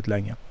väldigt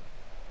länge.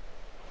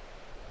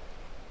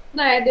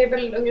 Nej, det är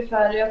väl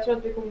ungefär. Jag tror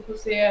att vi kommer få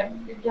se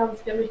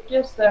ganska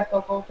mycket stök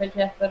och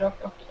otäckheter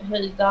och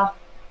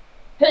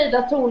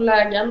höjda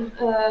tonlägen.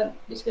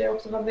 Vi ska ju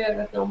också vara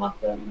medvetna om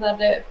att när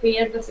det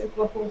sker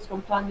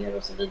desinformationskampanjer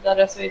och så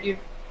vidare så är det ju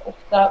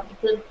ofta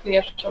betydligt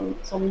fler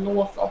som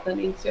nås av den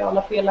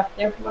initiala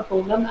felaktiga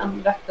informationen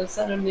än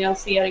rättelser och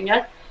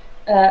nyanseringar.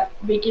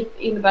 Vilket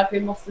innebär att vi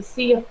måste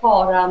se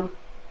faran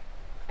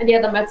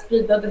redan med att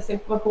sprida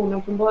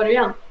desinformationen från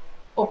början.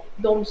 Och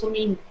de som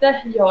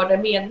inte gör det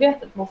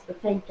medvetet måste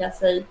tänka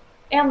sig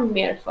än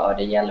mer för.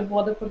 Det gäller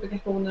både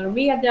publikationer och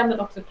media men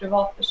också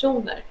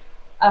privatpersoner.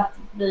 Att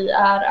vi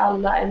är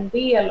alla en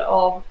del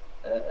av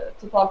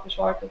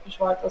totalförsvaret och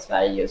försvaret av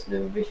Sverige just nu.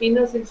 Vi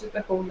befinner oss i en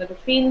situation där det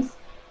finns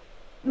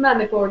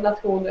människor,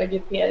 nationer och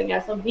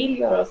grupperingar som vill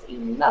göra oss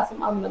illa,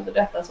 som använder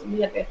detta som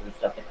medveten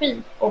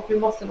strategi. Och vi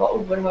måste vara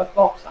oerhört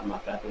vaksamma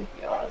för att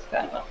inte göra oss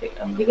själva till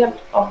en del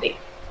av det.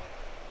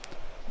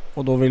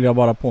 Och då vill jag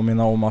bara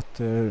påminna om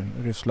att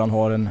Ryssland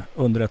har en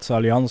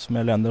underrättelseallians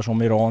med länder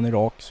som Iran,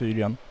 Irak,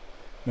 Syrien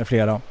med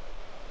flera.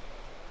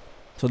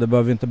 Så det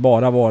behöver inte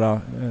bara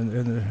vara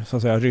så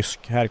att säga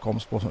rysk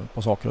härkomst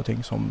på saker och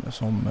ting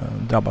som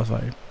drabbar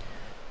Sverige.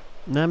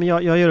 Nej, men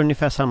jag gör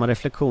ungefär samma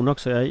reflektion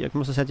också. Jag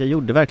måste säga att jag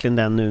gjorde verkligen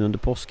den nu under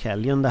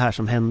påskhelgen, det här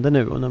som händer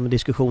nu. Och när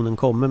diskussionen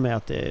kommer med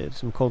att det är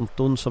som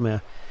konton som är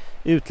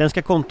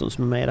utländska konton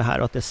som är med i det här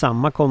och att det är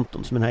samma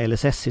konton som den här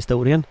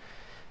LSS-historien.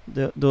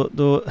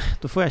 Då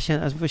får jag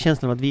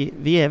känslan av att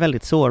vi är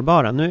väldigt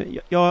sårbara. Nu,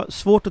 jag har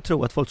svårt att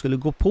tro att folk skulle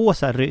gå på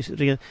så här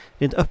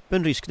rent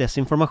öppen rysk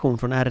desinformation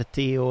från RT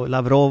och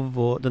Lavrov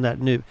och den där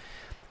nu.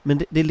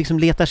 Men det liksom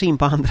letar sig in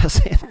på andra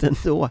sätt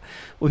ändå.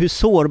 Och hur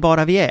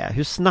sårbara vi är,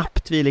 hur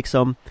snabbt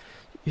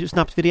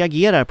vi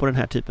reagerar på den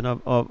här typen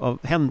av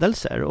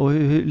händelser och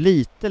hur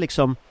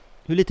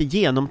lite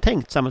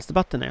genomtänkt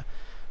samhällsdebatten är.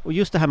 Och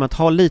just det här med att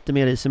ha lite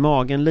mer is i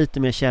magen, lite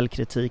mer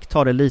källkritik,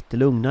 ta det lite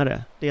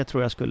lugnare. Det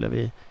tror jag skulle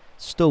bli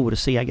stor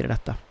seger i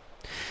detta.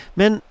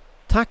 Men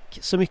tack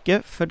så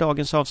mycket för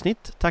dagens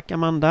avsnitt. Tack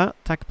Amanda,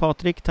 tack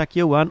Patrik, tack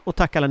Johan och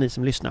tack alla ni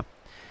som lyssnar.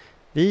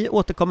 Vi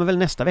återkommer väl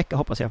nästa vecka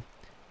hoppas jag.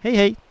 Hej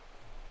hej!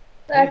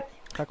 Tack!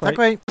 Tack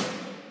och hej!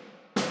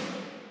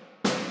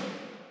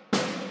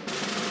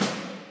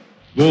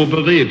 Vår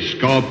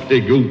beredskap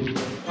är god.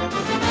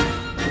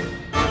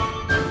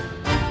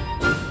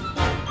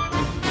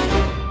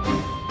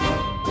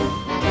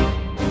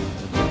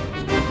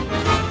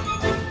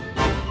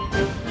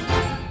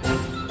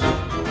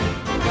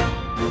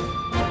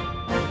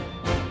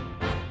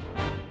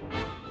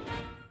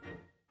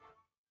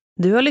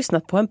 Du har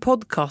lyssnat på en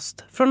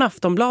podcast från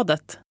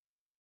Aftonbladet.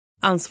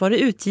 Ansvarig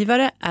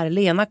utgivare är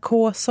Lena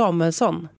K. Samuelsson.